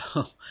event.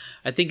 So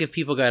I think if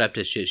people got up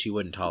to shit, she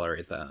wouldn't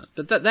tolerate that.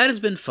 But that has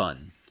been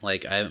fun.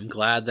 Like, I'm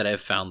glad that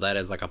I've found that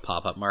as, like, a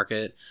pop-up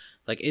market.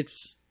 Like,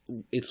 it's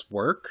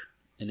work,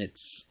 and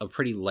it's a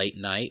pretty late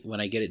night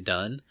when I get it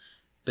done,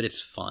 but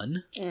it's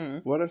fun.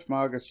 What if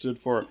MAGA stood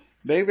for,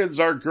 Mavens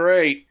are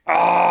great?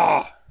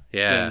 Ah!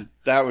 Yeah. Then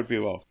that would be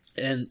well.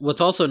 And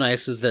what's also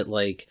nice is that,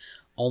 like,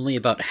 only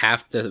about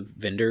half the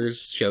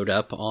vendors showed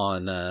up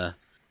on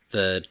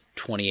the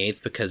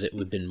 28th because it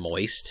had been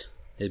moist.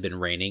 It had been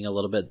raining a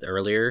little bit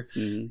earlier,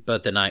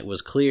 but the night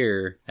was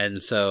clear,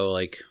 and so,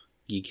 like,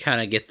 you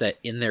kind of get that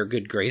in their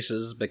good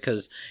graces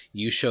because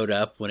you showed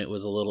up when it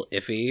was a little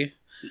iffy.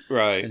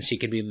 Right. And she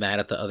could be mad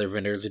at the other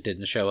vendors who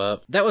didn't show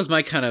up. That was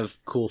my kind of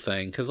cool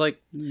thing, because,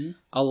 like,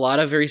 a lot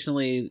of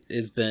recently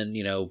has been,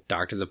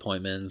 doctor's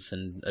appointments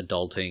and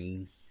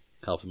adulting,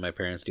 helping my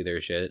parents do their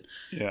shit.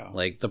 Yeah.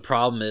 Like, the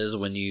problem is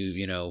when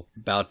you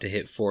about to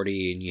hit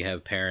 40 and you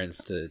have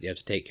parents you have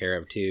to take care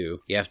of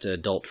too. You have to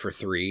adult for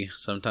 3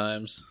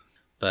 sometimes.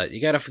 But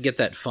you gotta forget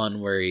that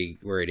fun where you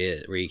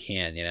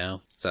can,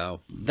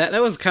 So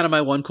that was kind of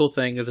my one cool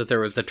thing, is that there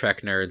was the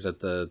Trek nerds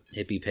at the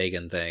hippie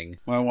pagan thing.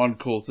 My one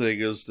cool thing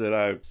is that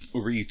I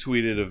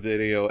retweeted a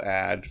video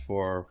ad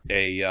for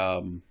a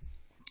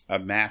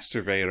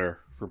masturbator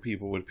for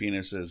people with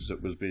penises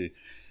that was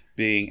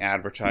being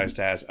advertised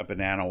as a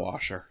banana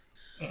washer.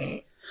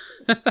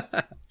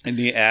 And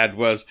the ad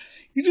was,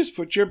 you just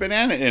put your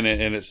banana in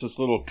it, and it's this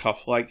little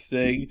cuff-like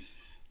thing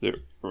that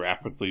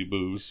rapidly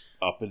moves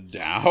up and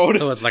down.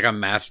 So it's like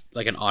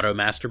an auto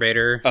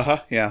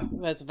masturbator. Yeah.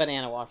 That's a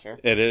banana washer.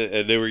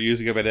 And they were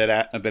using a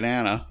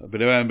banana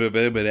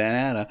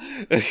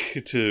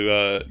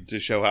to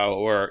show how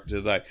it worked.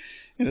 And like,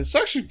 in a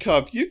suction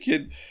cup, you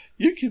can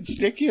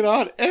stick it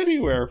on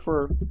anywhere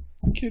for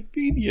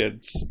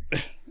convenience.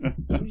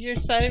 Your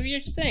side of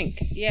your sink,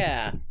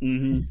 yeah.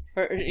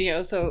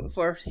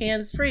 For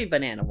hands-free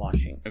banana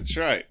washing. That's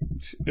right.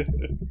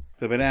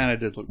 The banana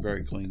did look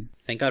very clean.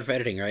 Thank God for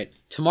editing, right?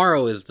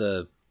 Tomorrow is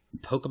the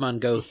Pokemon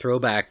Go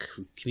throwback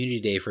community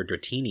day for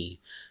Dratini.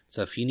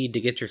 So if you need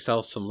to get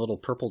yourself some little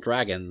purple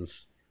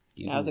dragons...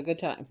 Now's a good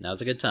time.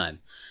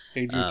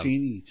 Hey,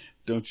 Dratini,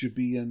 don't you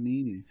be a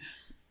meanie.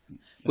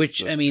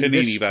 Which, I mean,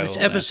 this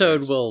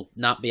episode will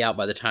not be out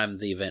by the time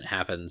the event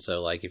happens.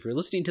 So, like, if you're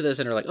listening to this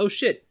and are like, oh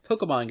shit,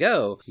 Pokemon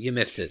Go, you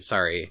missed it.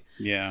 Sorry.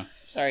 Yeah.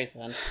 Sorry,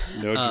 son.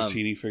 No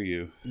Dratini for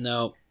you.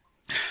 No.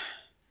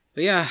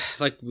 But yeah, it's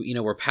like,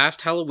 we're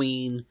past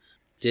Halloween.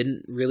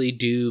 Didn't really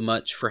do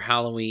much for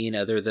Halloween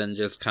other than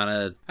just kind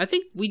of... I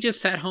think we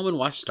just sat home and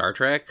watched Star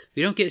Trek.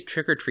 We don't get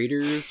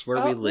trick-or-treaters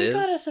where we live. We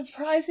got a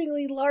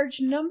surprisingly large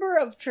number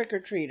of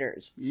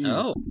trick-or-treaters.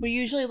 Oh. We're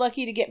usually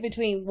lucky to get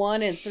between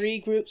 1 and 3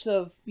 groups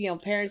of,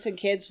 parents and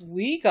kids.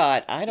 We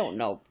got, I don't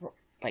know,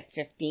 like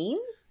 15?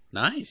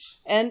 Nice.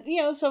 And,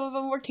 some of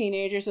them were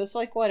teenagers. It's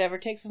like, whatever,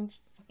 take some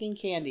fucking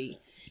candy.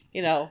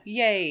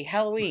 Yay,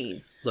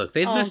 Halloween. Look,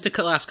 they've missed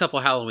the last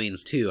couple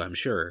Halloweens too, I'm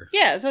sure.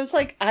 Yeah, so it's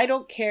like, I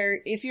don't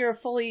care if you're a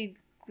fully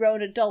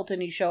grown adult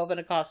and you show up in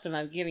a costume,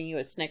 I'm giving you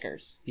a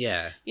Snickers.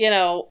 Yeah.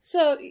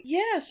 So,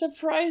 yeah,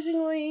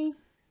 surprisingly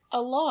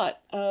a lot.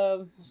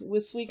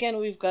 This weekend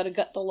we've got to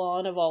gut the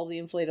lawn of all the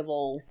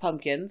inflatable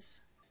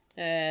pumpkins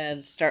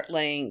and start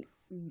laying.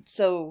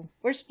 So,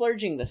 we're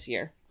splurging this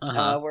year.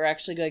 We're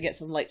actually going to get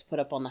some lights put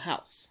up on the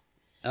house.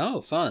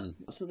 Oh, fun.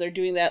 So they're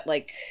doing that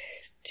like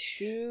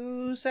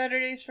 2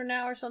 Saturdays from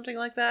now or something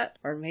like that.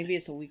 Or maybe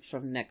it's a week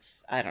from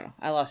next. I don't know.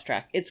 I lost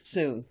track. It's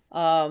soon.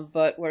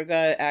 But we're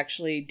going to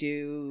actually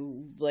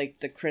do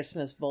like the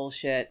Christmas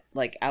bullshit,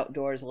 like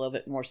outdoors, a little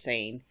bit more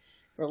sane.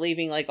 We're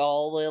leaving like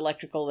all the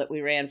electrical that we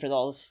ran for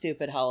all the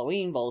stupid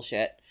Halloween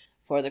bullshit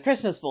for the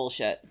Christmas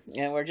bullshit.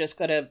 And we're just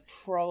going to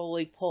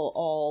probably pull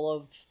all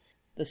of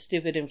the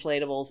stupid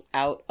inflatables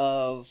out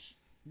of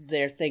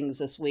their things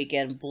this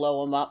weekend,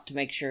 blow them up to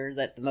make sure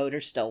that the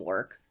motors still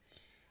work,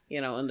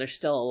 and they're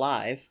still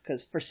alive.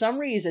 Because for some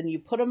reason, you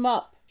put them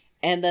up,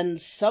 and then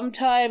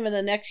sometime in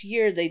the next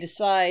year, they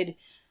decide,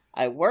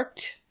 I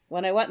worked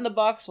when I went in the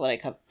box, when I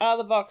come out of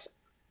the box,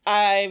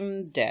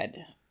 I'm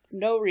dead.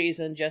 No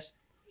reason, just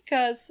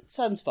because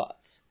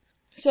sunspots.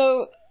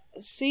 So,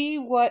 see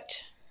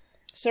what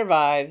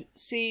survived,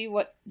 see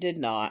what did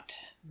not.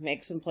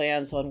 Make some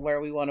plans on where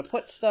we want to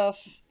put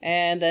stuff,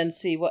 and then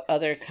see what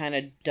other kind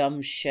of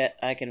dumb shit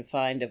I can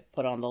find to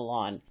put on the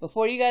lawn.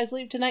 Before you guys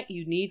leave tonight,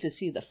 you need to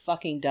see the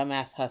fucking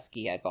dumbass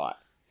husky I bought.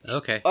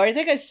 Okay. Or I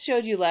think I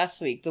showed you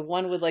last week, the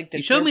one with like the...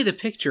 You showed me the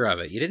picture of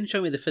it. You didn't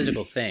show me the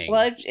physical thing.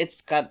 Well,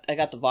 I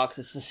got the box.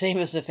 It's the same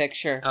as the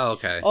picture. Oh,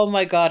 okay. Oh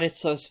my god,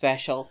 it's so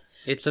special.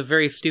 It's a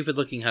very stupid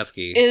looking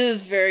husky. It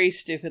is very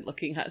stupid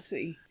looking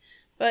husky.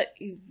 But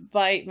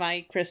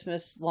my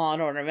Christmas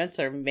lawn ornaments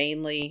are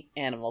mainly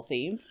animal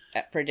themed,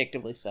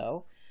 predictably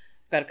so.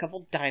 Got a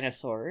couple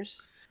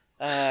dinosaurs,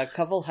 a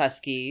couple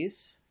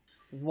huskies,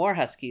 more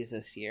huskies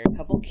this year, a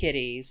couple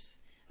kitties.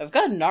 I've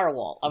got a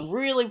narwhal. I'm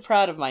really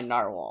proud of my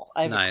narwhal.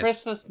 I have a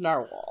Christmas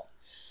narwhal.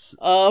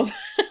 So,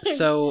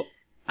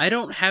 I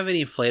don't have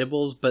any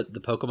inflatables, but the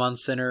Pokemon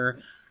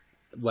Center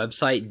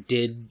website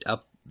did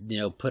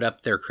put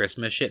up their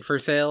Christmas shit for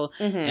sale,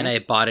 and I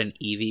bought an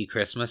Eevee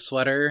Christmas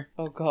sweater.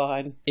 Oh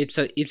god. It's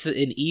an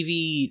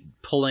Eevee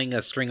pulling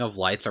a string of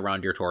lights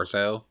around your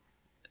torso.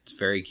 It's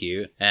very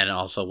cute. And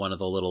also one of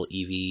the little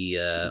Eevee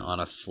on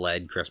a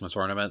sled Christmas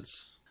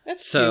ornaments.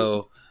 That's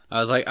so cute. I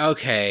was like,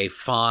 okay,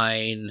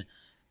 fine.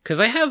 Because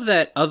I have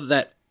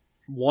that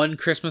one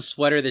Christmas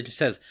sweater that just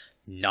says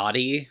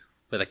naughty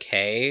with a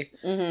K.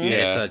 And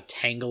it's a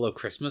tangle of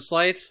Christmas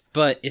lights.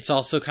 But it's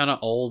also kind of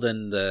old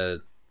and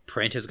the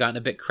print has gotten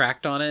a bit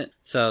cracked on it.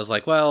 So I was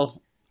like,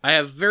 well, I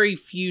have very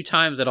few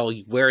times that I'll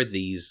wear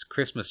these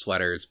Christmas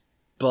sweaters.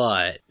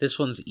 But this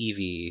one's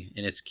Eevee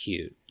and it's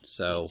cute.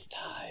 So it's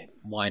time.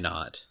 Why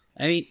not?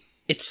 I mean,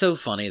 it's so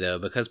funny though,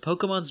 because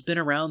Pokemon's been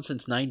around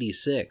since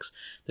 96.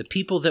 The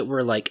people that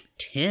were like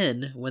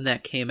 10 when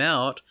that came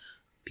out,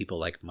 people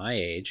like my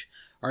age,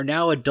 are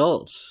now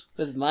adults.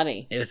 With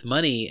money.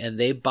 And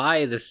they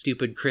buy the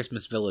stupid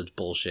Christmas Village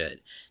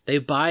bullshit. They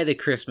buy the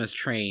Christmas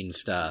train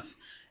stuff.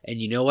 And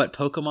you know what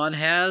Pokemon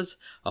has?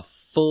 A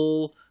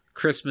full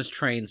Christmas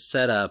train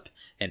setup,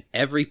 and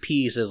every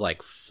piece is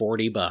like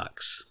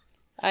 $40.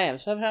 I am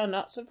somehow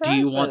not surprised. Do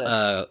you want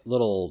a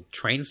little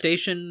train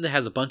station that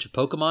has a bunch of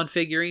Pokemon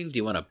figurines? Do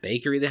you want a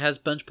bakery that has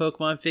a bunch of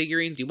Pokemon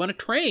figurines? Do you want a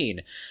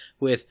train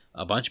with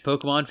a bunch of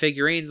Pokemon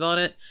figurines on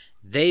it?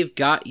 They've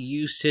got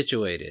you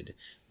situated.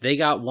 They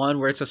got one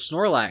where it's a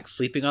Snorlax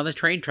sleeping on the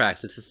train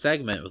tracks. It's a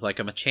segment with like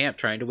a Machamp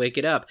trying to wake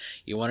it up.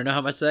 You want to know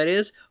how much that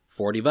is?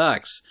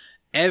 $40.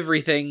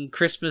 Everything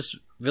Christmas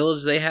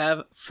Village they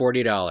have,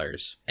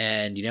 $40.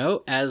 And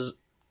as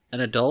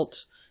an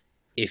adult,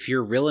 if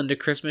you're real into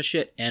Christmas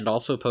shit and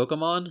also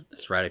Pokemon,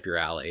 that's right up your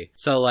alley.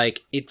 So,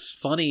 it's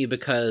funny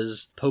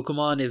because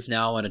Pokemon is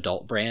now an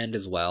adult brand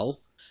as well.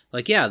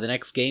 The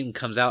next game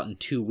comes out in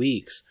 2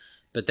 weeks,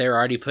 but they're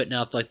already putting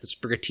out, the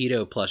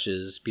Sprigatito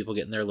plushes, people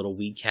getting their little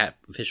Weed Cat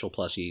official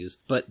plushies.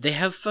 But they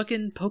have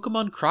fucking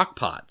Pokemon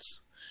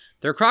Crock-Pots.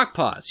 They're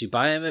Crock-Pots. You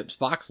buy them at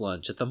Box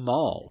Lunch at the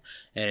mall,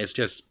 and it's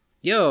just,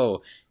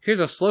 yo, here's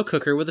a slow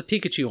cooker with a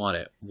Pikachu on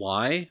it.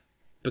 Why?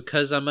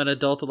 Because I'm an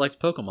adult that likes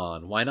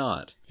Pokemon. Why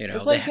not?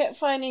 It's like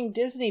finding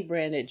Disney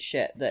branded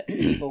shit that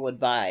people would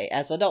buy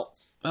as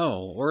adults.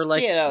 Oh, or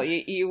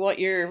you want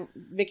your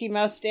Mickey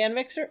Mouse stand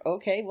mixer?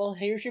 Okay, well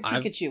here's your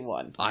Pikachu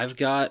one. I've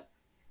got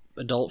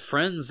adult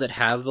friends that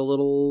have the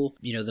little,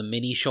 the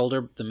mini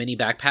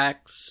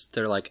backpacks.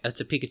 They're like,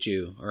 that's a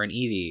Pikachu or an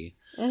Eevee,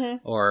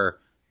 or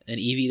an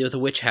Eevee with a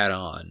witch hat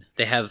on.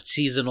 They have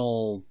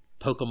seasonal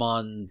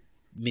Pokemon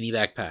mini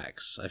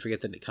backpacks. I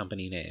forget the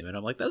company name. And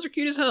I'm like, those are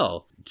cute as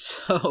hell.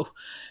 So,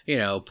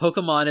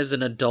 Pokemon is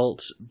an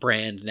adult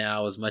brand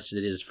now as much as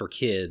it is for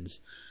kids.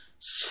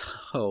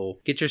 So,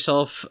 get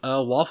yourself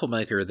a waffle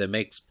maker that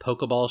makes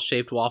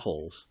Pokeball-shaped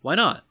waffles. Why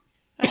not?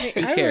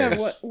 I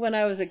remember when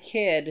I was a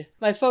kid,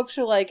 my folks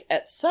were like,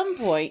 at some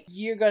point,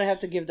 you're going to have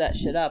to give that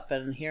shit up.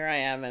 And here I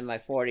am in my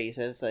 40s.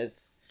 And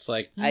it's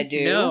like, I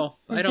do. No,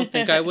 I don't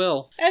think I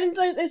will. And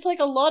it's like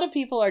a lot of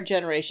people our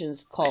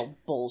generations call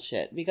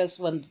bullshit. Because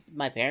when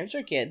my parents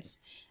were kids,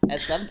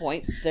 at some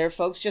point, their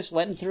folks just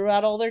went and threw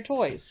out all their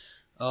toys.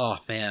 Oh,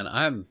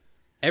 man.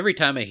 Every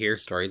time I hear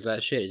stories of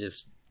that shit, it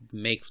just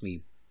makes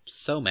me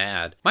so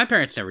mad. My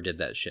parents never did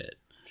that shit.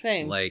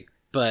 Same.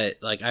 But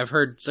I've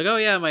heard, it's like, oh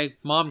yeah, my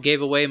mom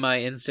gave away my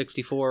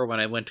N64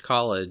 when I went to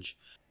college.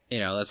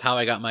 That's how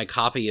I got my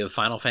copy of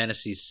Final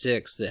Fantasy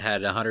VI that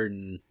had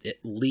at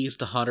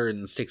least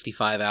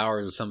 165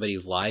 hours of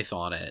somebody's life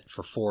on it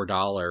for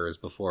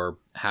 $4 before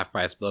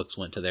half-price books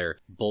went to their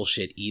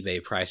bullshit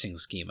eBay pricing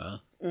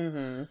schema.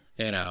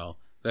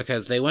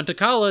 Because they went to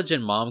college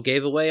and mom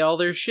gave away all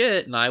their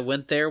shit, and I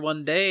went there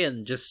one day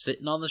and just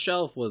sitting on the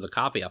shelf was a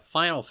copy of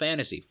Final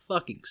Fantasy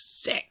fucking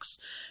 6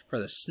 for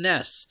the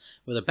SNES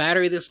with a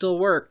battery that still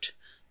worked.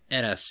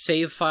 And a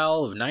save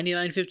file of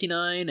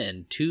 99.59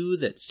 and 2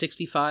 that's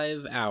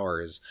 65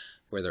 hours,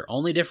 where their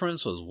only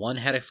difference was one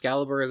had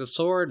Excalibur as a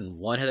sword and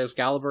one had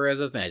Excalibur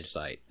as a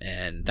Magicite.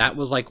 And that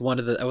was one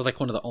of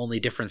the only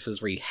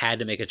differences where you had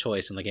to make a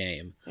choice in the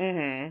game.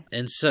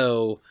 And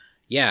so,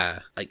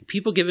 yeah,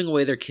 people giving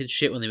away their kids'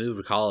 shit when they move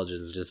to college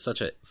is just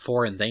such a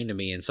foreign thing to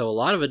me. And so a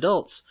lot of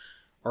adults,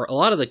 or a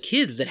lot of the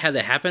kids that had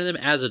that happen to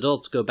them as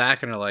adults, go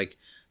back and are like,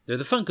 they're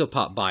the Funko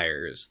Pop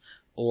buyers.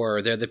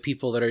 Or they're the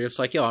people that are just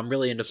like, yo, I'm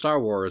really into Star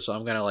Wars, so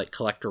I'm gonna like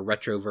collect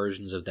retro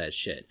versions of that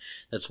shit.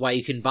 That's why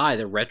you can buy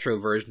the retro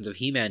versions of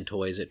He-Man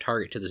toys at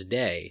Target to this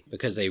day,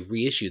 because they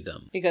reissued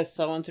them. Because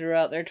someone threw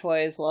out their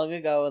toys long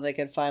ago and they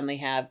could finally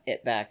have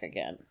it back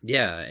again.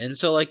 Yeah, and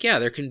so like, yeah,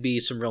 there can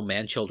be some real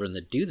man-children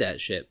that do that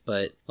shit,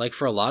 but like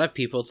for a lot of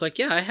people, it's like,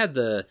 yeah, I had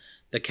the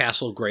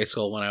Castle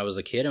Grayskull when I was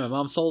a kid, and my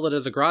mom sold it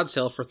as a garage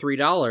sale for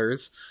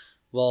 $3.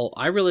 Well,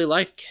 I really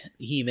like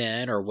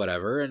He-Man or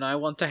whatever, and I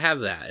want to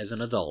have that as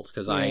an adult,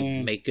 because I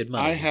make good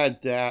money. I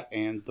had that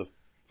and the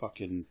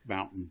fucking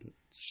mountain that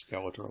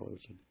Skeletor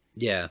lives in.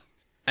 Yeah.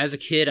 As a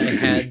kid, I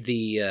had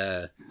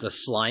the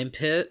slime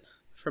pit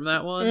from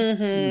that one,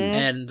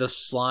 and the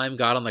slime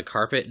got on the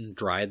carpet and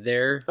dried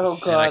there. Oh,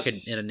 God.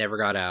 And it never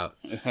got out.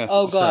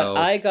 Oh,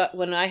 God.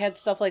 When I had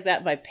stuff like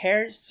that, my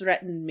parents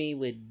threatened me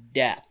with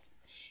death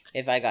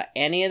if I got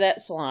any of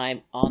that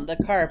slime on the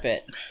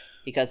carpet.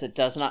 Because it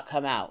does not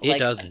come out. It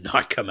does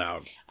not come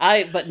out.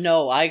 I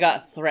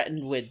got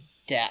threatened with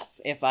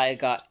death if I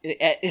got...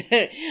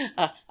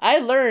 I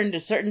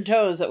learned certain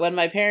tones that when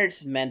my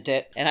parents meant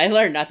it, and I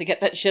learned not to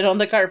get that shit on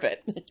the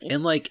carpet.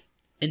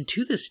 And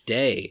to this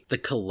day, the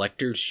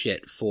collector's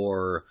shit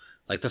for,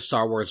 like, the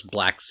Star Wars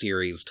Black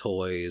Series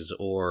toys,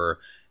 or...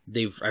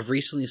 I've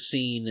recently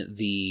seen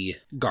the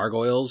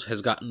Gargoyles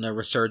has gotten a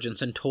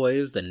resurgence in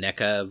toys, the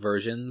NECA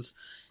versions.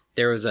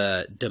 There was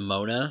a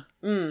Demona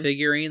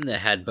figurine that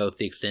had both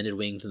the extended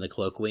wings and the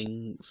cloak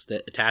wings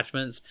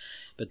attachments.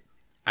 But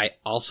I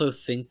also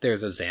think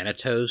there's a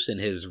Xanatos in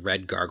his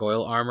red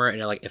gargoyle armor. And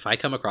like, if I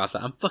come across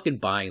that, I'm fucking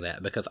buying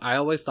that. Because I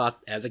always thought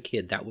as a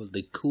kid that was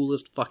the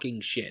coolest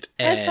fucking shit.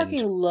 And I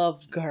fucking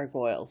loved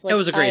Gargoyles. It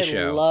was a great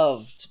show. I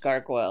loved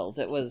Gargoyles.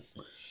 It was,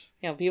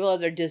 people have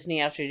their Disney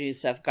afternoon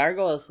stuff.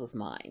 Gargoyles was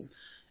mine.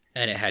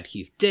 And it had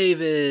Keith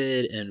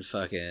David and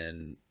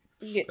fucking...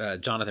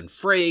 Jonathan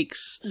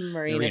Frakes,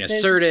 Marina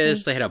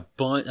Sirtis. They had a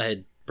bunch. I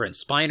had Brent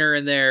Spiner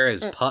in there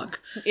as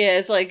Puck. Yeah,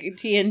 it's like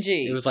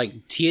TNG. It was like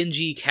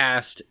TNG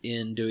cast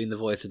in doing the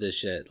voice of this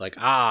shit. Like,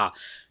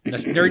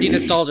 nerdy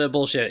nostalgia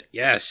bullshit.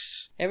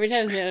 Yes. Every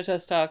time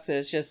Xanatos talks,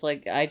 it's just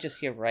like I just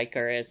hear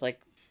Riker. It's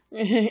like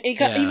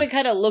even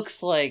kind of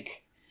looks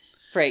like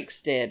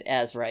Frakes did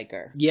as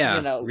Riker.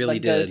 Yeah, really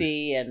like did.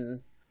 Goatee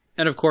and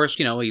of course,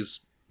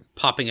 he's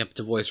popping up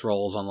to voice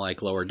roles on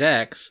like Lower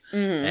Decks,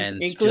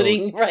 and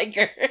including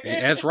Riker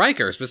as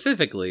Riker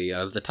specifically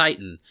of the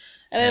Titan.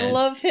 And I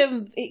love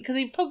him because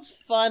he pokes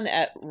fun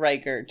at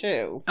Riker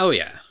too. Oh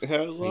yeah, I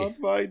love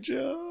my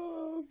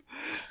job.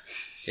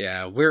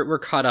 Yeah, we're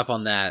caught up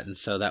on that, and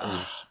so that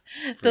was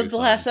the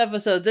last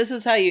episode. This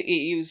is how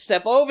you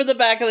step over the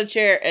back of the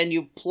chair and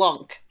you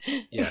plunk.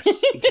 Yes.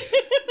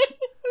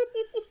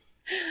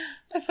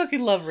 I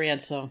fucking love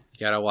Ransom. You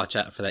gotta watch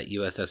out for that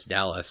USS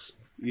Dallas.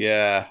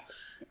 Yeah.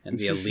 And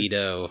the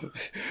Alito.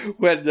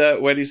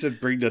 When he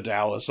said bring the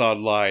Dallas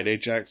online,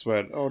 Ajax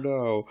went, oh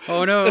no.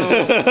 Oh no.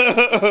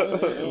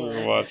 We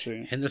were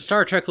watching. In the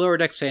Star Trek Lower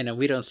Decks fandom,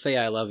 we don't say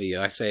I love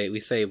you. We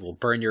say we'll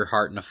burn your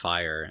heart in a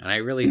fire. And I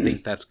really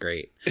think that's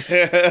great.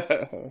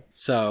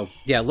 So,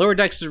 yeah, Lower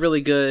Decks is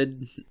really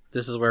good.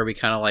 This is where we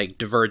kind of like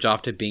diverge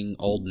off to being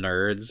old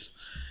nerds.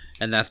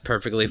 And that's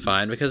perfectly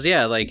fine. Because,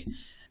 yeah, like,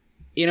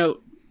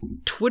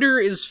 Twitter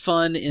is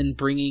fun in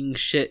bringing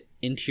shit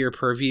into your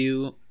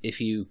purview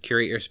if you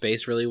curate your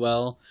space really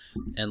well,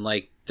 and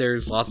like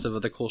there's lots of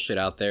other cool shit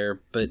out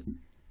there, but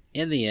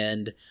in the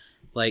end,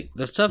 like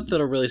the stuff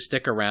that'll really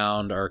stick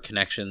around are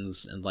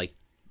connections and like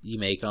you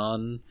make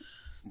on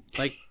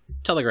like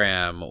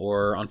Telegram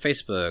or on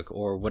Facebook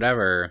or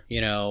whatever,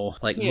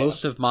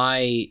 most of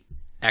my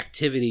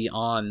activity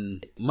on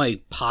my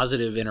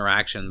positive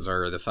interactions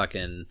are the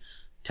fucking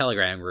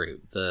Telegram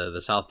group, the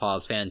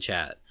Southpaws fan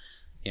chat.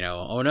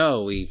 Oh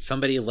no,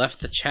 somebody left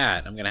the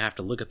chat. I'm going to have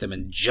to look at them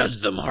and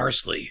judge them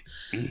harshly.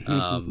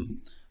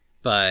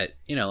 But,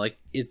 like,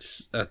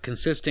 it's a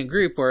consistent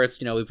group where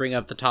it's, we bring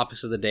up the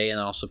topics of the day and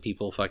also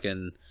people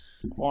fucking...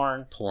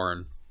 Porn.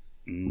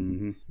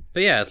 Mm-hmm.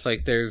 But yeah, it's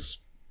like there's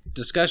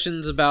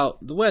discussions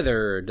about the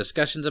weather,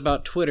 discussions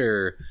about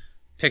Twitter,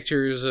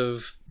 pictures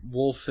of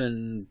Wolf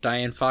and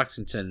Diane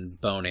Foxington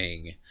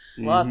boning.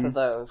 Lots of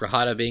those.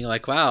 Rahada being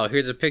like, wow,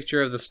 here's a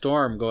picture of the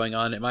storm going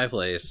on at my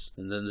place.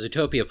 And then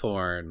Zootopia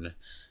porn.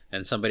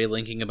 And somebody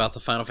linking about the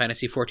Final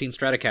Fantasy XIV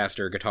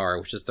Stratocaster guitar,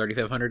 which is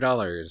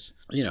 $3,500.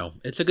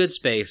 It's a good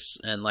space.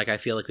 And like I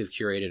feel like we've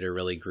curated a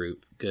really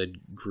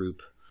good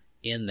group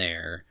in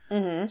there.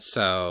 Mm-hmm.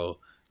 So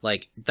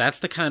like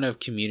that's the kind of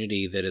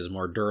community that is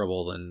more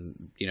durable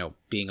than,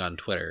 being on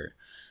Twitter.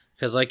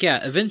 Because like, yeah,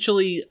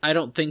 eventually I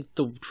don't think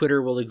the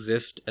Twitter will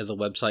exist as a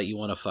website you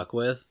want to fuck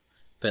with.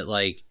 But,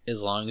 like,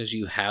 as long as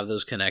you have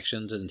those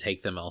connections and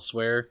take them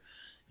elsewhere,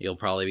 you'll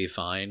probably be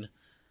fine.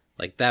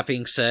 Like, that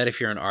being said,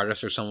 if you're an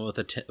artist or someone with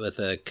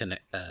a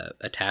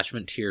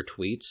attachment to your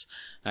tweets,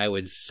 I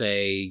would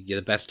say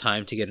the best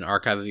time to get an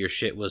archive of your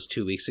shit was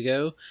 2 weeks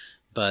ago,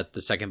 but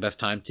the second best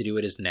time to do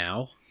it is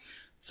now.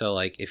 So,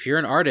 like, if you're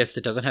an artist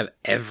that doesn't have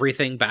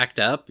everything backed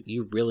up,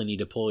 you really need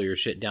to pull your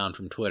shit down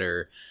from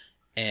Twitter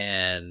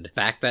and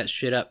back that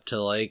shit up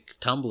to like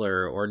Tumblr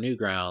or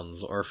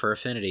Newgrounds or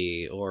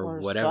Furfinity or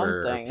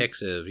whatever, something. or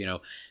Pixiv, you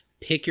know,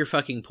 pick your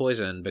fucking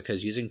poison,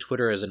 because using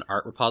Twitter as an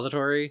art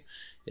repository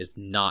is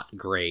not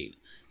great.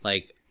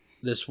 Like,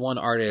 this one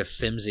artist,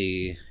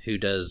 Simsy, who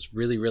does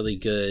really, really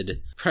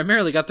good,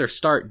 primarily got their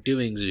start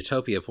doing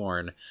Zootopia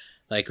porn.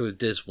 Like, it was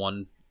this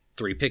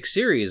 3-pick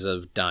series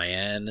of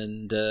Diane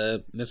and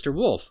Mr.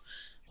 Wolf.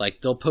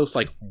 Like, they'll post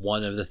like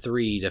one of the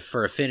 3 to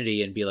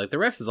Furfinity and be like, the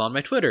rest is on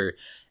my Twitter.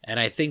 And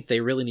I think they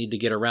really need to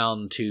get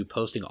around to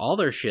posting all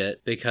their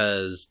shit,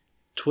 because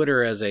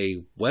Twitter as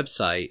a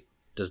website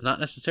does not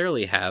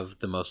necessarily have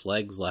the most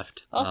legs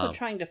left. Also,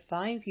 trying to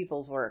find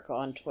people's work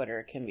on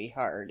Twitter can be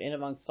hard, in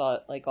amongst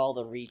all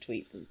the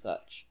retweets and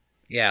such.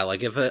 Yeah,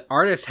 like if an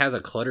artist has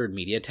a cluttered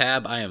media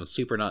tab, I am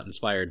super not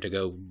inspired to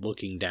go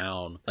looking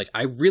down. Like,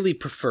 I really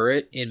prefer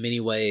it in many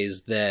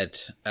ways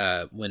that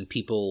when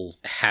people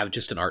have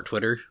just an art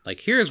Twitter,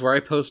 like, here's where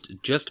I post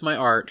just my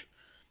art,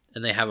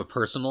 and they have a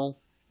personal,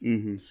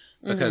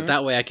 because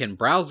that way I can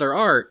browse their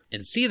art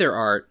and see their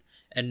art,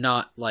 and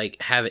not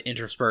like have it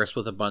interspersed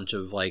with a bunch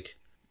of like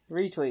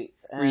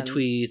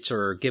retweets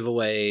or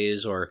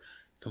giveaways or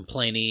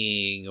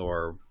complaining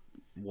or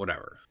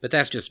whatever. But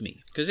that's just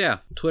me, because yeah,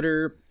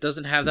 Twitter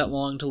doesn't have that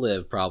long to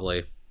live.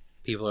 Probably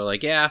people are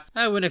like, yeah,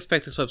 I wouldn't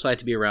expect this website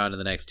to be around in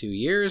the next 2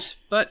 years,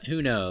 but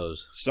who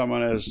knows.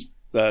 Someone has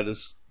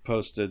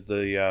posted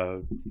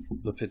the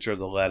picture of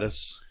the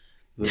lettuce,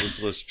 the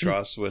Liz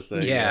Truss with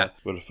a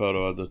with a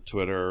photo of the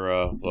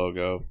Twitter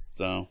logo.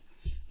 So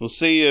we'll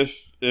see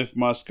if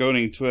Musk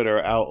owning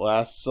Twitter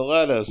outlasts the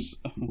lettuce.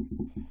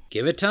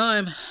 Give it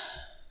time.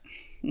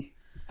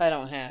 I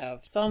don't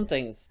have some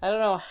things. I don't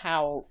know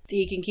how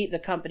he can keep the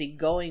company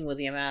going with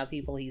the amount of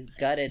people he's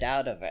gutted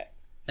out of it.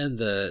 And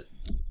the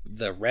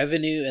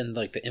revenue and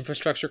like the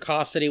infrastructure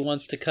costs that he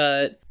wants to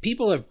cut.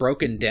 People have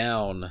broken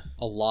down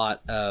a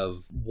lot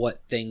of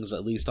what things,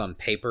 at least on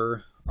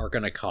paper, are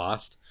going to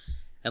cost.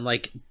 And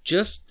like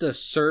just the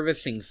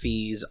servicing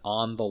fees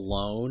on the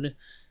loan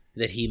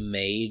that he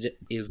made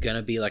is going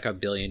to be like $1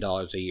 billion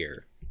a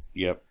year.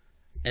 Yep.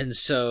 And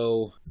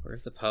so,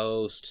 where's the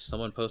post?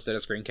 Someone posted a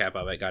screen cap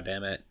of it,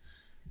 goddammit.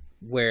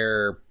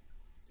 Where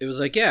it was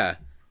like, yeah,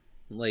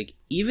 like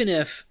even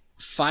if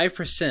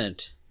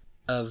 5%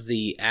 of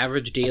the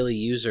average daily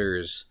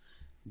users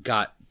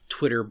got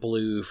Twitter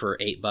Blue for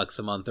 $8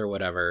 a month or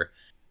whatever,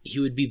 he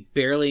would be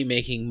barely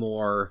making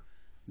more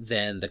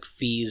than the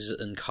fees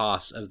and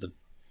costs of the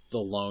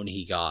loan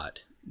he got.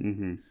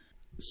 Mm-hmm.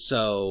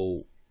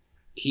 So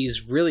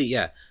he's really,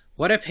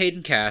 what I paid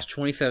in cash,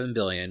 $27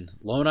 billion.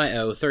 Loan I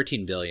owe,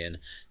 $13 billion.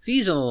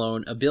 Fees on the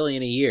loan, $1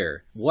 billion a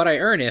year. What I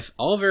earn if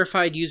all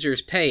verified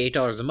users pay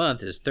 $8 a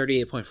month is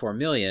 $38.4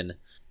 million.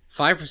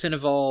 5%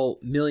 of all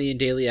million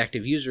daily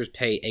active users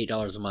pay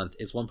 $8 a month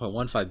is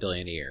 $1.15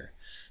 billion a year.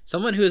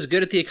 Someone who is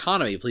good at the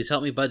economy, please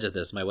help me budget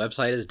this. My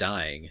website is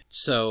dying.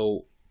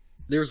 So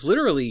there's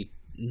literally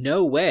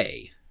no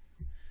way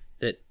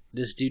that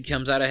this dude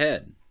comes out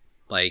ahead.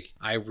 Like,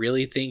 I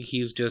really think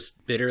he's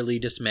just bitterly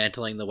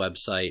dismantling the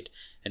website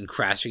and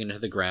crashing into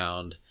the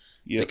ground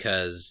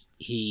because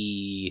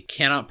he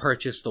cannot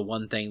purchase the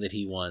one thing that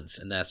he wants,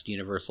 and that's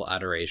universal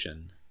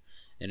adoration.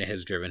 And it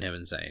has driven him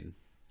insane.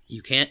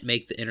 You can't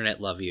make the internet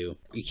love you.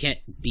 You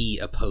can't be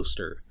a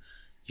poster.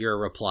 You're a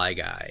reply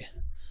guy.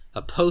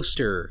 A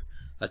poster,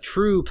 a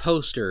true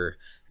poster,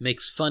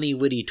 makes funny,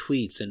 witty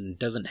tweets and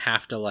doesn't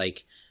have to,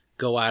 like,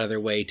 go out of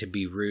their way to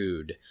be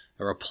rude.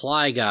 A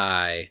reply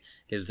guy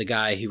is the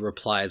guy who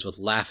replies with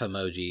laugh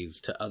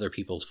emojis to other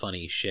people's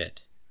funny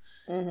shit.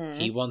 Mm-hmm.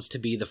 He wants to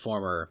be the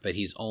former, but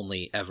he's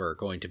only ever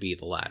going to be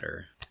the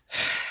latter.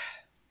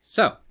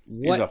 So,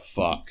 what? He's a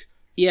fuck.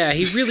 Yeah,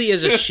 he really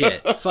is a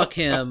shit. Fuck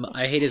him.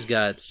 I hate his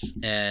guts,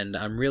 and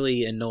I'm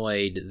really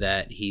annoyed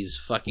that he's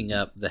fucking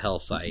up the hell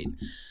site.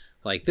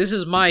 Like, this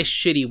is my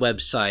shitty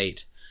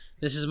website.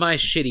 This is my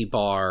shitty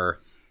bar.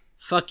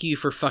 Fuck you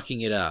for fucking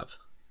it up.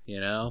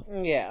 You know?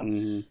 Yeah.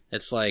 Mm-hmm.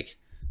 It's like,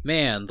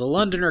 man, the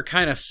Londoner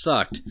kind of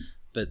sucked,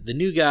 but the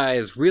new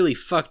guys really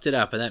fucked it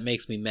up, and that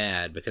makes me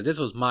mad, because this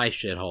was my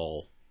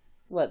shithole.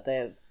 What,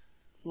 the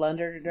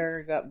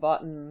Londoner got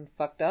bought and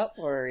fucked up?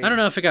 Or I don't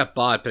know if it got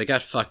bought, but it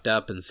got fucked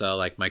up, and so,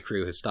 like, my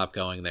crew has stopped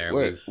going there.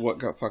 Wait, what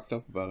got fucked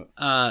up about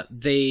it?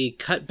 They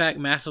cut back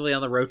massively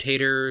on the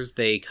rotators,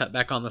 they cut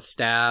back on the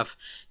staff,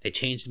 they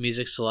changed the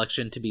music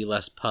selection to be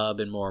less pub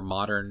and more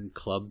modern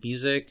club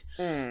music.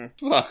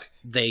 Fuck.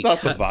 It's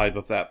not the vibe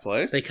of that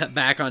place. They cut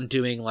back on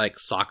doing, like,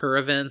 soccer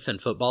events and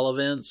football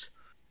events,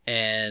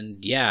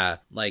 and, yeah,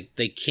 like,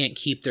 they can't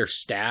keep their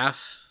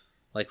staff.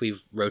 Like,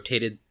 we've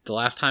rotated, the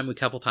last time, a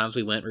couple times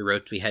we went,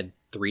 we had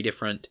 3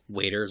 different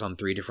waiters on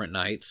 3 different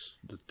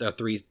nights, the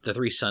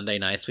three Sunday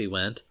nights we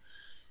went.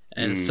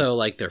 And so,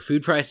 like, their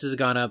food prices have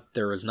gone up,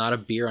 there was not a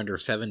beer under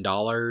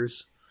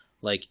 $7.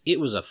 Like,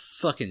 it was a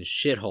fucking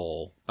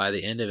shithole by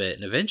the end of it,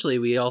 and eventually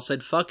we all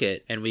said fuck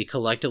it, and we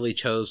collectively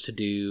chose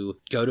to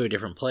go to a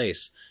different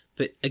place.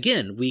 But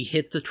again, we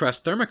hit the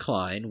trust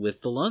thermocline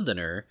with the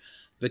Londoner,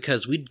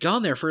 because we'd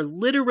gone there for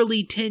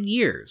literally 10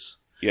 years.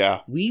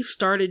 Yeah. We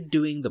started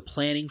doing the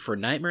planning for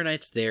Nightmare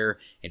Nights there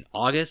in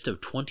August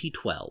of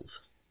 2012.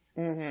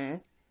 Mm-hmm.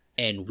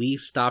 And we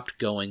stopped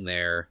going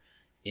there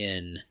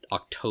in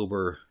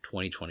October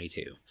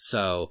 2022.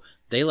 So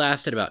they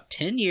lasted about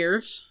 10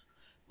 years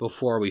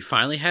before we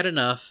finally had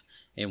enough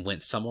and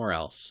went somewhere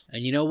else.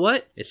 And you know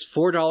what? It's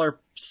 $4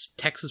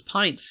 Texas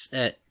pints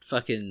at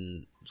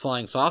fucking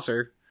Flying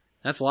Saucer.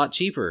 That's a lot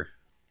cheaper.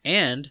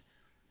 And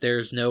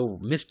there's no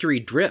mystery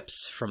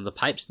drips from the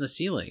pipes in the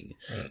ceiling.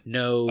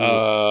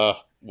 No...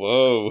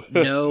 Whoa.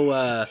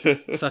 No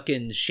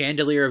fucking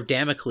chandelier of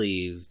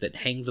Damocles that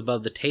hangs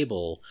above the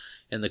table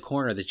in the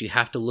corner that you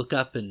have to look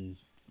up and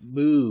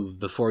move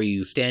before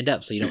you stand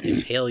up so you don't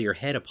impale your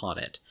head upon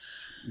it.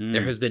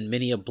 There has been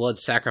many a blood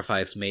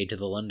sacrifice made to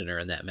the Londoner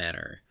in that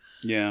manner.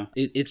 Yeah.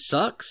 It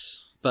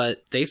sucks,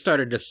 but they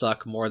started to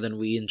suck more than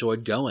we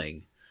enjoyed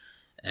going.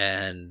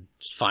 And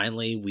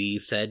finally we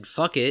said,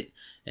 fuck it,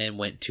 and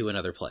went to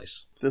another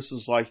place. This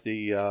is like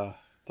the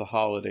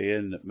Holiday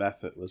Inn that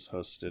Mephit was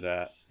hosted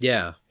at.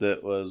 Yeah.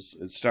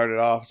 It started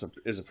off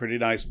as a pretty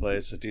nice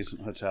place, a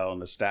decent hotel,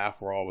 and the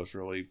staff were always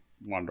really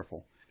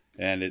wonderful.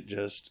 And it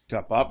just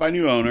got bought by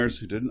new owners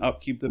who didn't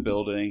upkeep the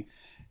building.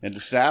 And the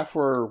staff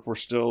were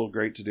still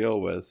great to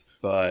deal with,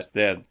 but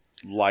they had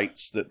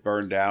lights that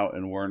burned out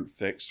and weren't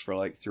fixed for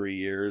like 3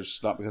 years.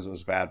 Not because it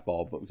was a bad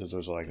bulb, but because there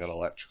was like an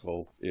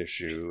electrical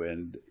issue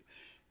and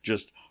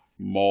just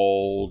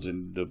mold,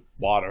 and the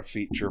water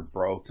feature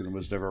broke and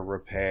was never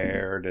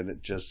repaired, and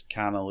it just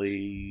kind of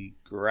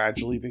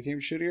gradually became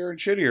shittier and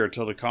shittier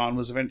until the con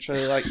was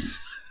eventually like,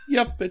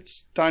 yep,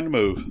 it's time to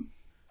move.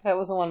 That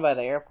was the one by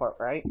the airport,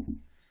 right?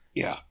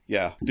 Yeah.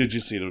 Did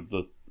you see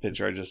the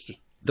picture I just...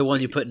 The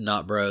one you put in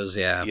Not Bros,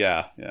 yeah.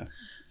 Yeah.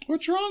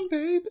 What's wrong,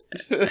 babe?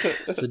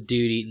 It's a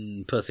dude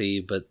eating pussy,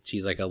 but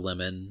she's like a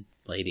lemon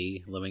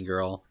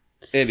girl.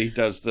 And he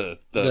does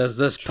does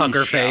this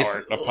pucker face.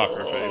 The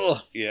pucker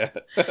face. Yeah.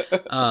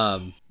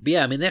 But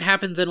yeah, I mean, that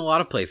happens in a lot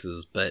of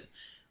places, but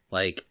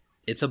like,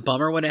 it's a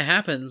bummer when it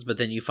happens, but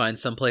then you find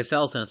someplace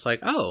else and it's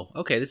like, oh,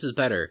 okay, this is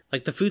better.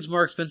 Like, the food's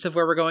more expensive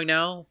where we're going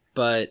now,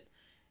 but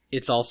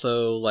it's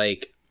also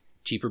like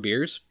cheaper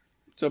beers.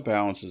 So it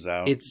balances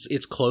out.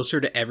 It's closer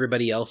to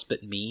everybody else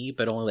but me,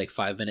 but only like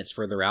 5 minutes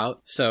further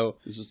out. So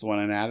is this the one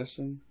in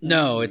Addison?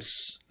 No,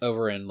 it's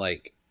over in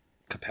like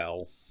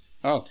Capel.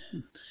 Oh.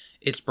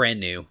 It's brand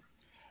new.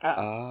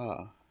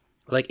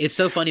 Like, it's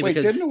so funny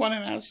because... Wait, didn't the one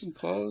in Addison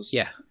close?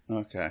 Yeah.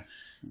 Okay.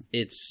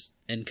 It's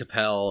in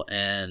Capel,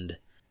 and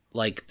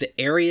like, the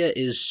area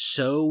is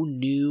so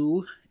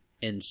new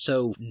and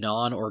so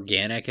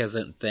non-organic as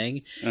a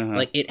thing. Uh-huh.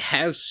 Like, it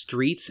has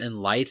streets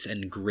and lights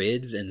and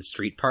grids and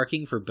street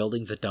parking for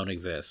buildings that don't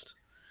exist.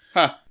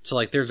 Huh. So,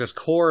 like, there's this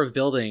core of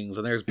buildings,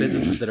 and there's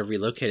businesses that have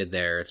relocated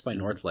there. It's by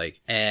North Lake.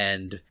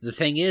 And the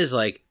thing is,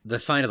 like, the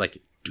sign is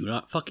like, do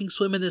not fucking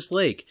swim in this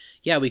lake.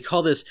 Yeah, we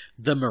call this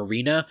the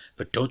marina,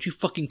 but don't you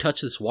fucking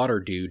touch this water,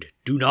 dude.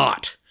 Do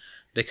not.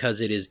 Because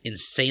it is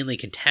insanely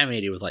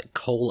contaminated with, like,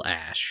 coal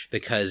ash.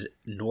 Because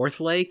North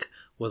Lake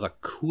was a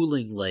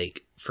cooling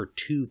lake for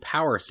 2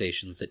 power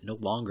stations that no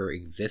longer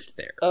exist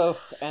there. Oh,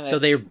 so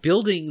they're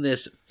building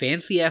this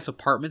fancy-ass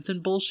apartments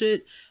and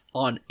bullshit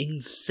on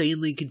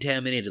insanely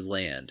contaminated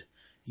land.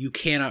 You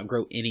cannot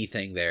grow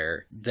anything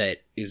there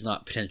that is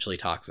not potentially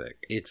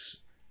toxic.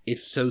 It's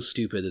so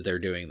stupid that they're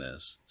doing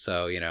this.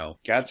 So, you know.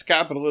 That's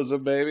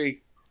capitalism,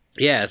 baby.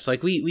 Yeah, it's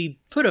like we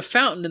put a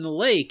fountain in the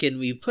lake and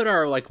we put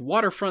our, like,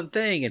 waterfront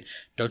thing, and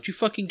don't you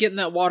fucking get in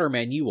that water,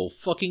 man. You will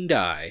fucking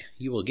die.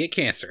 You will get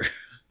cancer.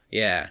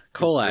 Yeah,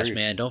 coal ash,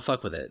 man. Don't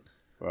fuck with it.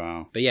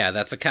 Wow. But yeah,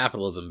 that's a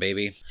capitalism,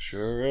 baby.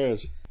 Sure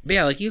is. But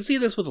yeah, like, you see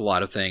this with a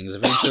lot of things.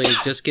 Eventually it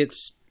just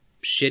gets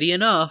shitty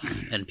enough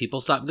and people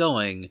stop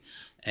going,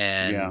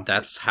 and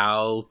that's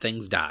how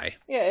things die.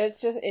 Yeah, it's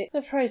just,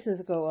 the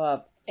prices go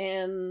up.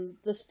 And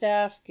the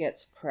staff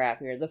gets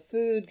crappier, the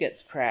food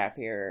gets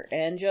crappier,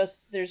 and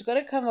just, there's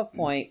going to come a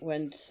point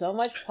when so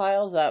much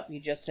piles up, you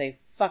just say,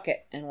 fuck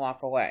it, and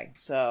walk away.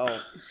 So...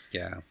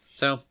 Yeah.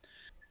 So,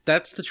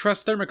 that's the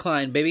Trust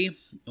Thermocline, baby.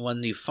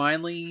 When you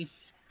finally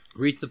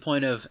reach the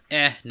point of,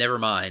 never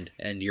mind,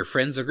 and your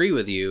friends agree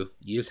with you,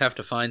 you just have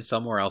to find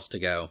somewhere else to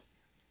go.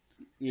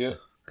 Yeah.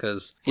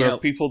 Because,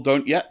 people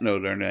don't yet know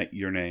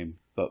your name,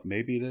 but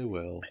maybe they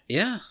will.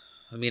 Yeah.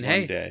 I mean,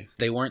 One day.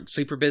 They weren't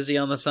super busy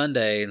on the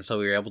Sunday, and so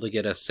we were able to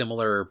get a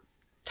similar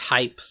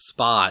type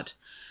spot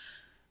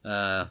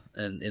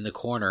in the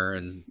corner.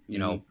 And, you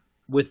know,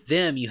 with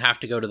them, you have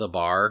to go to the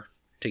bar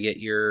to get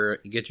your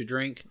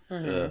drink.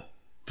 Mm-hmm.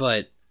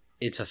 But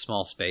it's a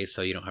small space,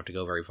 so you don't have to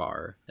go very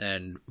far.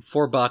 And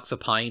 $4 a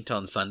pint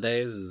on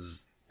Sundays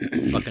is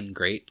fucking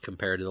great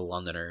compared to the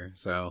Londoner.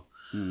 So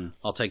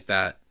I'll take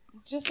that.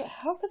 Just,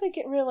 how could they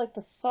get rid of, like,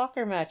 the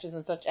soccer matches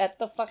and such at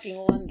the fucking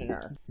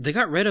Londoner? They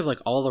got rid of, like,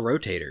 all the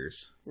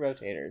rotators.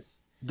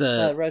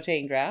 The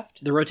rotating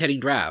draft? The rotating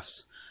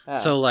drafts. Oh.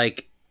 So,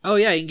 like, oh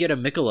yeah, you can get a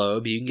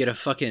Michelob, you can get a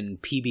fucking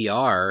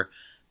PBR,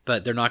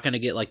 but they're not going to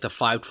get, like, the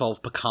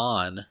 512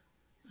 pecan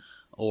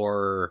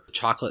or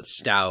chocolate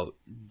stout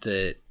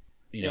that,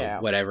 you know,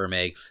 whatever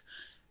makes.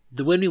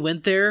 When we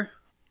went there,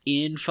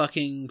 in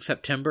fucking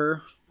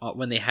September,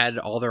 when they had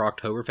all their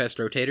Oktoberfest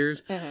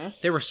rotators,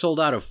 they were sold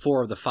out of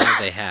 4 of the 5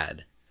 they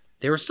had.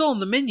 They were still on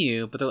the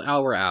menu, but they're like,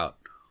 oh, we're out.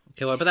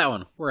 Okay, what about that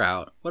one? We're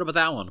out. What about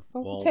that one?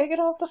 Well, take it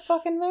off the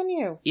fucking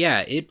menu.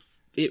 Yeah, it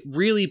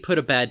really put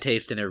a bad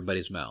taste in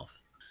everybody's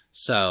mouth.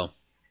 So,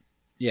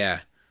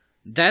 yeah.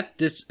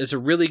 This is a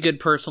really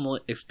good personal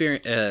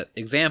experience,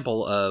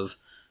 example of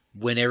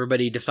when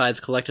everybody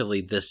decides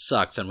collectively this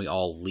sucks and we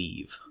all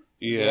leave.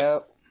 Yeah.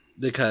 Yep.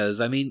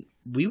 Because, I mean,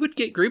 we would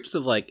get groups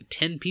of like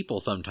 10 people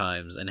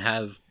sometimes and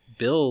have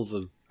bills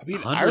of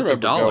hundreds of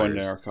dollars. I remember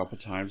going there a couple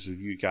times with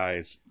you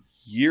guys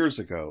years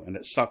ago, and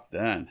it sucked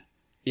then.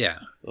 Yeah.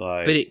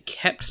 Like, but it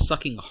kept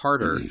sucking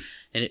harder,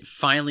 and it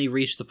finally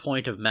reached the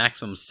point of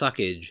maximum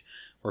suckage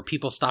where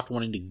people stopped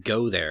wanting to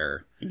go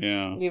there.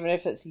 Yeah. Even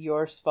if it's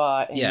your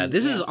spot. And yeah,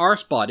 this is our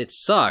spot. It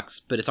sucks,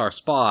 but it's our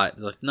spot.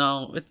 It's like,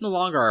 no, it's no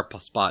longer our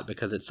spot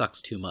because it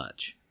sucks too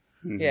much.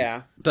 Mm-hmm.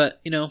 Yeah.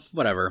 But,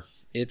 whatever.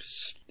 It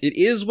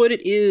is what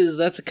it is.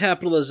 That's a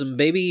capitalism,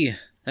 baby.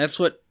 That's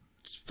what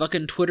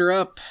fucking Twitter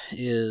up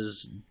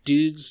is.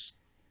 Dudes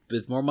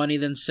with more money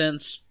than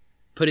sense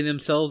putting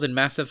themselves in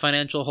massive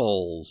financial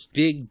holes.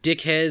 Big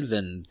dickheads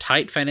and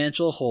tight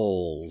financial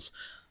holes.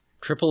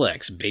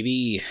 XXX,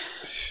 baby.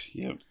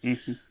 Yep.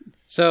 Mm-hmm.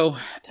 So,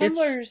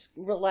 Tumblr's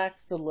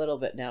relaxed a little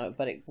bit now,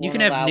 but it won't you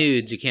can have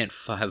nudes, you can't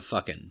have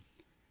fucking.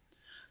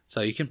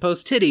 So you can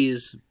post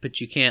titties,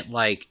 but you can't,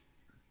 like,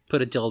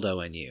 put a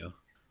dildo in you.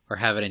 Or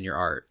have it in your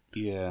art.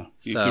 Yeah.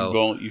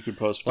 You could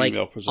post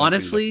female presenting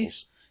honestly,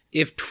 nipples.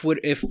 If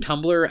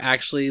Tumblr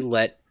actually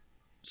let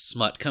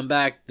smut come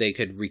back, they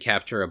could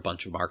recapture a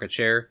bunch of market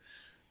share.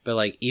 But,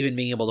 like, even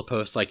being able to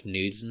post, like,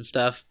 nudes and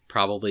stuff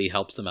probably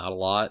helps them out a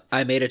lot.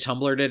 I made a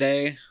Tumblr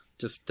today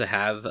just to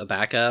have a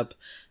backup.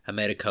 I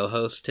made a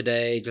co-host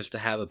today just to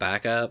have a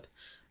backup.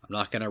 I'm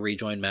not going to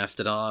rejoin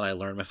Mastodon. I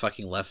learned my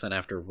fucking lesson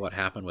after what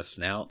happened with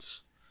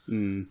Snouts.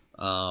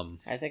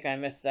 I think I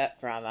missed that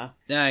drama.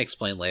 I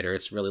explain later.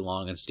 It's really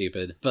long and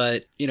stupid.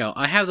 But,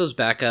 I have those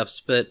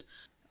backups, but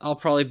I'll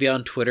probably be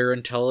on Twitter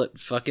until it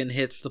fucking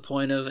hits the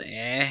point of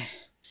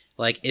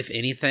Like, if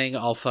anything,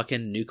 I'll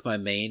fucking nuke my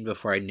main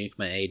before I nuke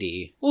my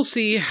AD. We'll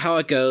see how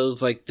it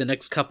goes. Like, the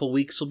next couple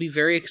weeks will be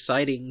very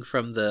exciting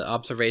from the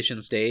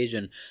observation stage,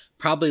 and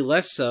probably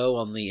less so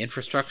on the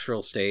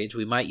infrastructural stage.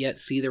 We might yet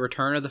see the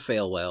return of the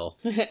fail whale.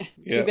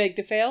 Too big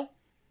to fail?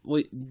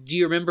 Do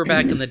you remember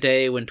back in the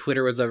day when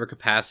Twitter was over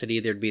capacity,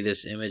 there'd be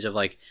this image of,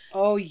 like,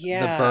 oh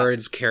yeah, the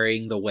birds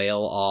carrying the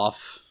whale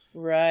off?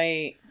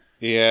 Right.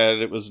 Yeah,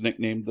 it was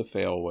nicknamed the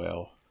fail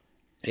whale.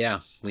 Yeah,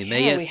 we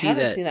may yet see that. We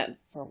haven't seen that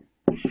for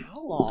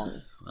how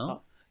long?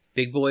 Well,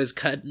 big boys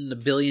cutting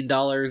 $1 billion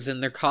in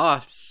their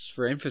costs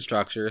for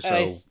infrastructure, so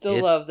I still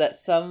love that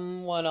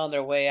someone on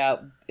their way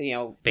out,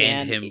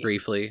 banned him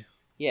briefly.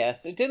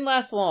 Yes, it didn't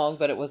last long,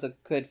 but it was a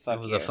good fuck you.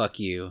 It was a fuck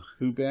you.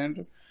 Who banned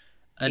him?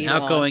 An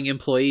outgoing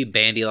employee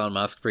banned Elon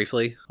Musk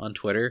briefly on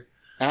Twitter.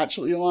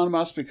 Actual Elon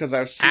Musk, because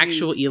I've seen...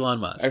 Actual Elon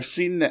Musk. I've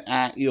seen the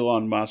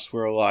Elon Musk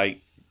where,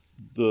 like,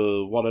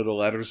 one of the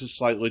letters is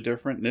slightly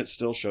different, and it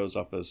still shows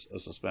up as a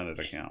suspended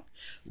account.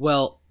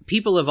 Well,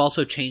 people have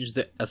also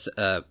changed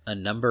a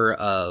number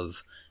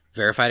of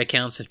verified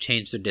accounts have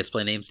changed their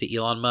display names to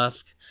Elon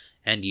Musk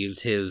and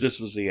used his... This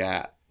was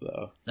the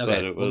though.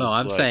 Okay,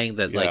 I'm saying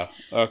that,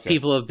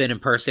 people have been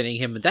impersonating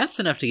him, and that's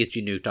enough to get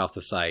you nuked off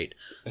the site.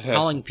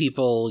 Calling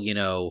people,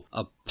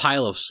 a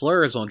pile of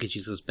slurs won't get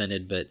you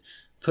suspended, but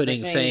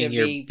saying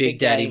you're Big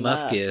Daddy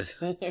Musk is,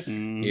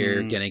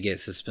 you're gonna get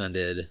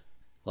suspended.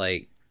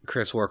 Like,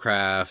 Chris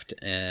Warcraft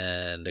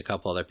and a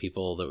couple other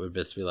people that would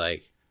just be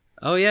like,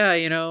 oh yeah,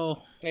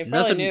 they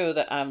probably knew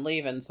that I'm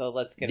leaving, so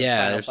let's get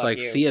it's like,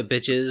 see ya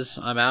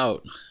bitches, I'm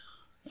out.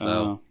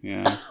 So,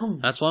 yeah.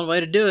 That's one way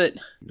to do it.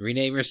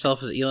 Rename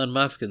yourself as Elon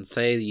Musk and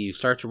say you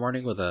start your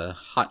morning with a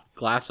hot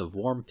glass of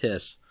warm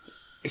piss.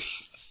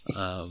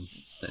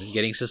 And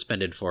getting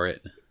suspended for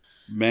it.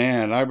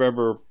 Man, I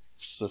remember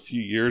a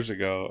few years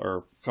ago, or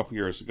a couple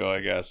years ago, I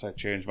guess, I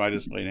changed my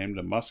display name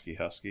to Musky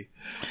Husky.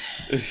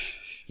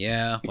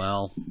 Yeah,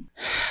 well,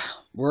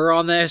 we're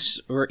on this.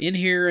 We're in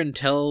here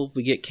until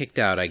we get kicked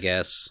out, I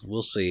guess.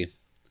 We'll see.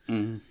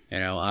 Mm-hmm.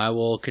 I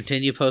will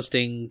continue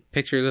posting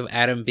pictures of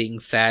Adam being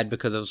sad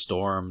because of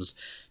storms,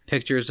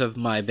 pictures of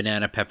my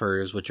banana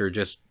peppers, which are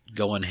just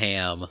going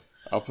ham.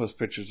 I'll post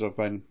pictures of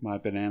my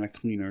banana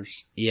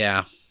cleaners.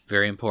 Yeah,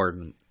 very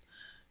important.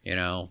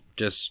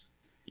 Just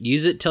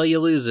use it till you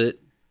lose it,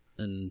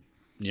 and,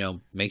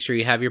 make sure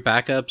you have your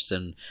backups,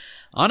 and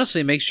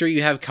honestly, make sure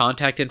you have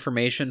contact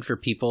information for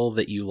people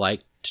that you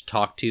like to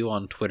talk to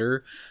on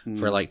Twitter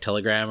for, like,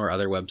 Telegram or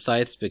other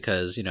websites,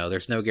 because,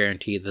 there's no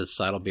guarantee this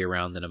site will be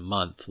around in a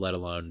month, let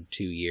alone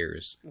 2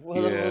 years.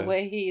 Well, the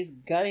way he's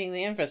gutting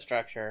the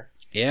infrastructure.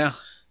 Yeah.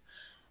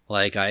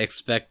 Like, I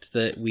expect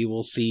that we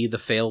will see the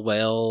fail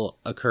whale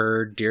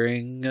occur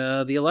during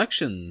the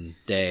election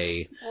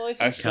day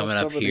coming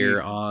up here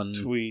on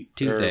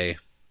Tuesday.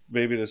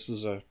 Maybe this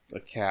was a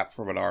cap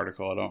from an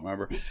article, I don't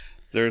remember.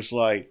 There's,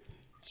 like,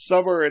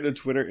 somewhere in the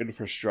Twitter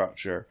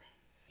infrastructure,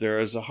 there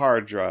is a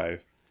hard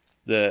drive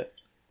that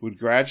would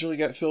gradually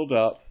get filled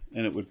up,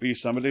 and it would be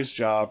somebody's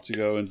job to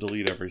go and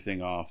delete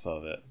everything off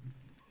of it.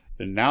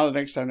 And now the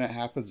next time that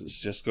happens, it's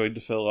just going to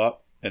fill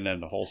up, and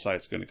then the whole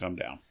site's going to come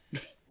down.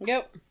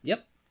 Yep.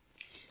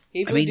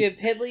 People did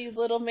piddly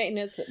little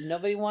maintenance that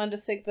nobody wanted to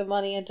sink the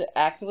money into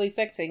actively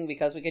fixing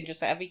because we could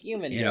just have a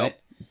human do it.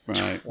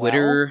 Right.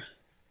 Twitter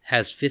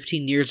has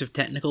 15 years of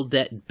technical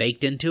debt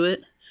baked into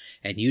it,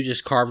 and you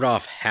just carved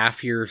off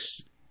half your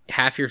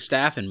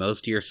staff and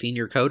most of your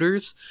senior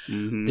coders.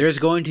 Mm-hmm. There's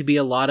going to be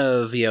a lot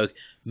of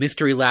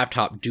mystery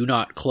laptop do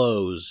not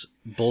close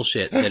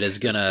bullshit that is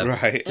gonna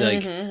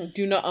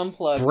do not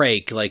unplug,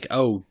 break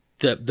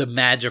the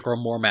magic or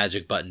more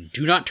magic button.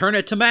 Do not turn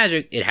it to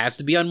magic. It has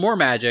to be on more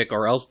magic,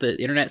 or else the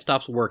internet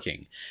stops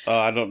working.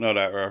 I don't know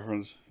that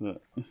reference.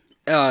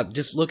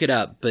 Just look it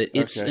up. But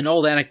it's an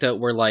old anecdote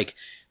where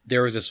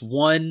there was this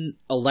one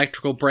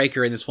electrical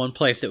breaker in this one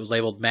place that was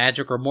labeled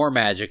magic or more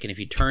magic, and if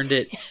you turned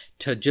it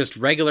to just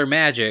regular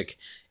magic,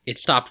 it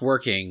stopped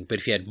working. But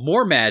if you had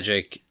more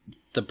magic,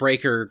 the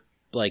breaker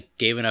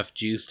gave enough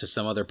juice to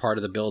some other part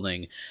of the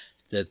building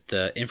that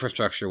the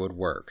infrastructure would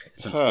work.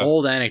 It's an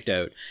old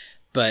anecdote.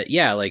 But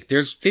yeah,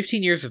 there's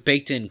 15 years of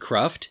baked-in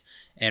cruft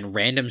and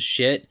random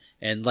shit,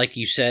 and like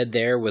you said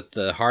there, with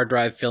the hard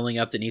drive filling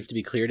up that needs to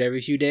be cleared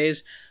every few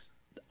days,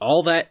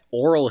 all that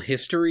oral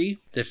history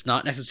that's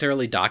not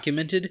necessarily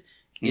documented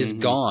is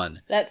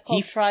gone. That's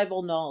called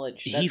tribal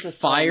knowledge. That's he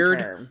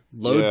fired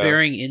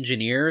load-bearing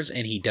engineers,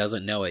 and he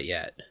doesn't know it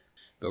yet.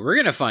 But we're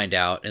going to find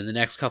out in the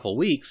next couple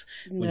weeks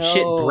when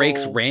shit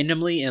breaks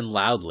randomly and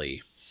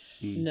loudly.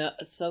 No,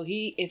 so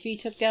if he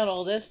took down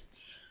all this,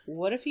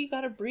 what if he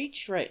got a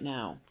breach right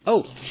now?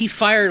 Oh, he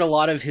fired a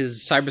lot of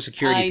his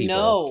cybersecurity people. I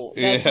know.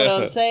 That's what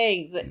I'm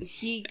saying.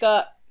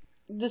 That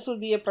this would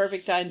be a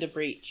perfect time to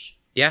breach.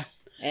 Yeah.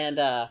 And,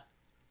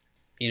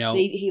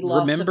 he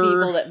lost the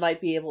people that might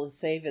be able to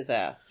save his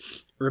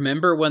ass.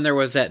 Remember when there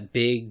was that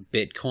big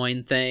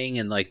Bitcoin thing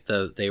and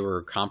they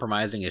were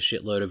compromising a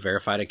shitload of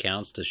verified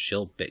accounts to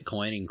shill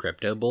Bitcoin and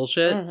crypto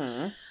bullshit?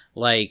 Mm-hmm.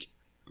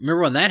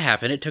 Remember when that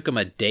happened? It took them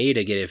a day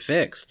to get it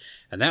fixed.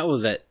 And that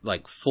was at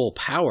full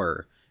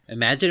power.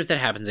 Imagine if that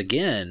happens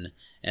again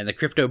and the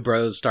crypto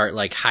bros start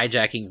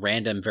hijacking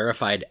random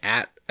verified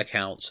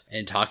accounts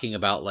and talking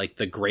about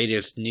the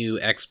greatest new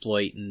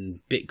exploit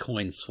in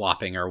Bitcoin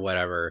swapping or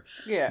whatever.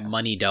 Yeah.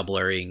 Money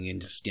doubling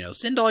and just,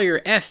 send all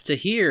your S to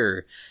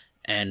here,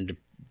 and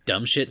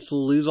dumb shits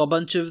will lose a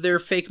bunch of their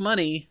fake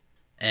money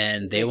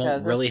and they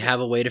won't really have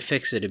a way to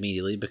fix it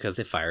immediately because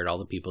they fired all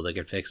the people that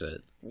could fix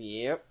it.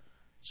 Yep.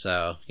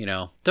 So,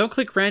 don't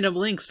click random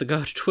links to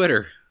go to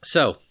Twitter.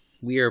 So,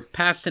 we are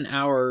past an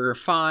hour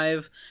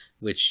 5,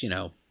 which,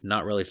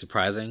 not really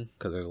surprising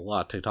because there's a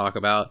lot to talk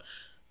about.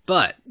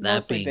 But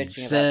that Mostly being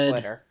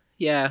said,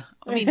 yeah,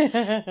 I mean,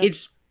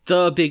 it's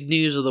the big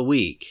news of the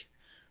week.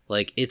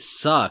 It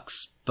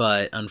sucks,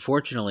 but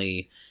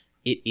unfortunately,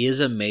 it is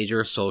a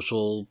major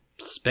social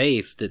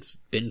space that's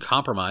been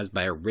compromised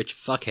by a rich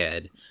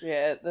fuckhead.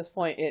 Yeah, at this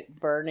point,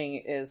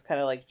 burning is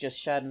kind of like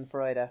just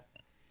schadenfreude.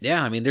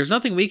 Yeah, I mean, there's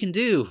nothing we can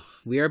do.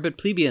 We are but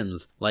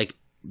plebeians.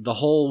 The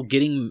whole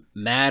getting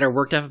mad or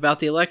worked up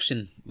about the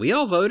election. We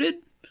all voted.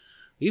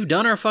 We've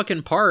done our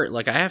fucking part.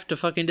 I have to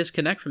fucking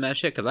disconnect from that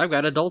shit because I've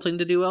got adulting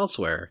to do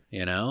elsewhere,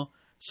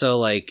 So,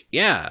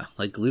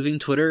 losing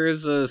Twitter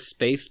as a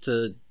space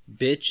to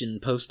bitch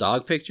and post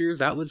dog pictures,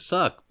 that would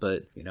suck.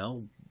 But,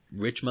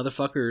 rich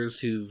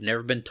motherfuckers who've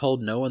never been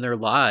told no in their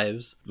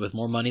lives with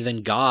more money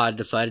than God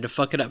decided to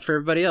fuck it up for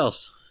everybody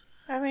else.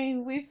 I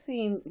mean, we've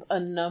seen a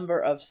number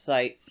of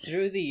sites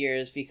through the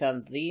years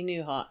become the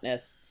new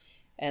hotness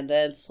and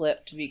then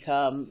slip to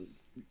become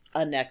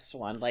a next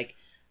one,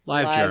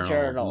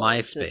 LiveJournal,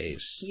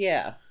 MySpace.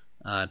 Yeah.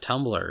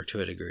 Tumblr to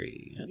a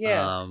degree.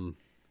 Yeah.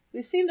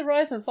 We've seen the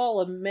rise and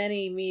fall of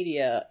many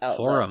media outlets.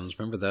 Forums,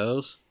 remember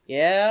those?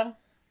 Yeah.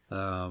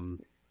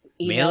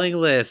 Mailing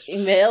lists.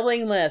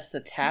 Mailing lists.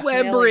 Attack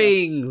web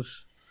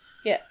rings.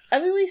 Yeah. I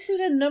mean, we've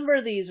seen a number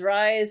of these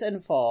rise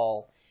and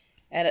fall.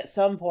 And at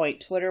some point,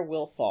 Twitter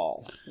will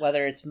fall.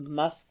 Whether it's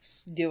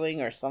Musk's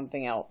doing or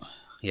something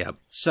else. Yep.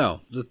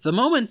 So, the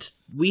moment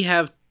we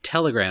have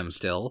Telegram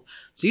still,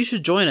 so you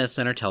should join us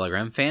in our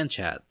Telegram fan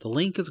chat. The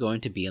link is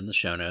going to be in the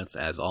show notes,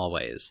 as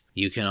always.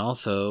 You can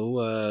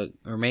also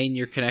remain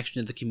your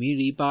connection to the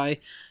community by,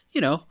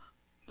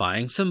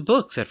 buying some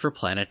books at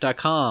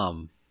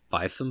forplanet.com.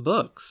 Buy some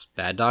books,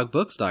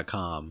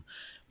 baddogbooks.com.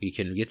 You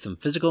can get some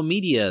physical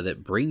media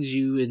that brings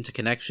you into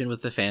connection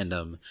with the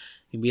fandom.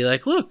 You can be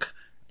like, look,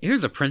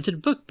 here's a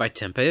printed book by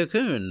Tenpei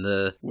Okun,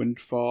 the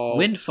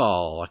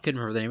Windfall. I couldn't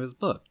remember the name of his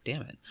book.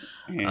 Damn it.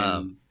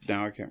 And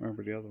now I can't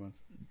remember the other one.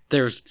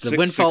 There's the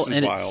Windfall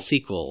and its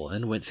sequel,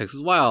 and Went Six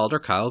is Wild, or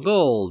Kyle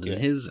Gold, and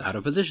his Out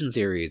of Position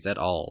series, et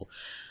al.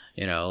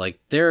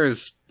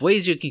 There's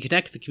ways you can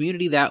connect to the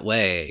community that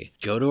way.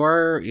 Go to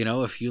our,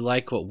 if you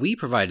like what we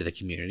provide to the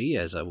community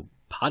as a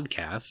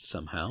podcast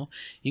somehow,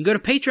 you can go to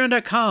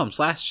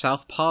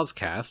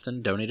patreon.com/southpawscast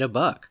and donate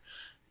 $1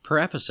 per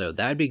episode.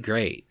 That'd be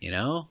great,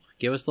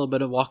 Give us a little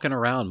bit of walking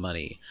around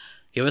money.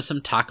 Give us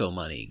some taco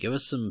money. Give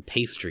us some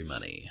pastry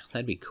money.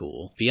 That'd be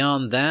cool.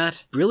 Beyond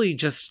that, really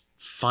just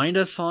find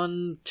us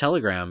on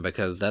Telegram,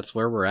 because that's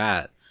where we're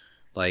at.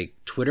 Like,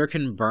 Twitter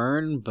can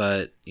burn,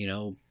 but,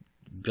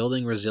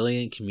 building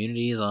resilient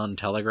communities on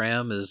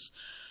Telegram is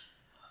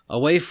a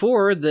way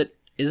forward that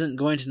isn't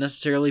going to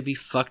necessarily be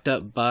fucked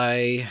up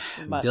by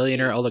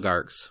billionaire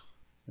oligarchs,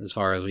 as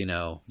far as we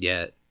know,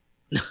 yet.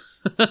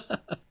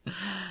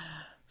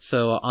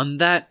 So, on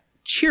that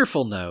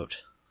cheerful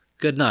note,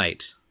 good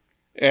night.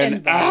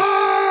 And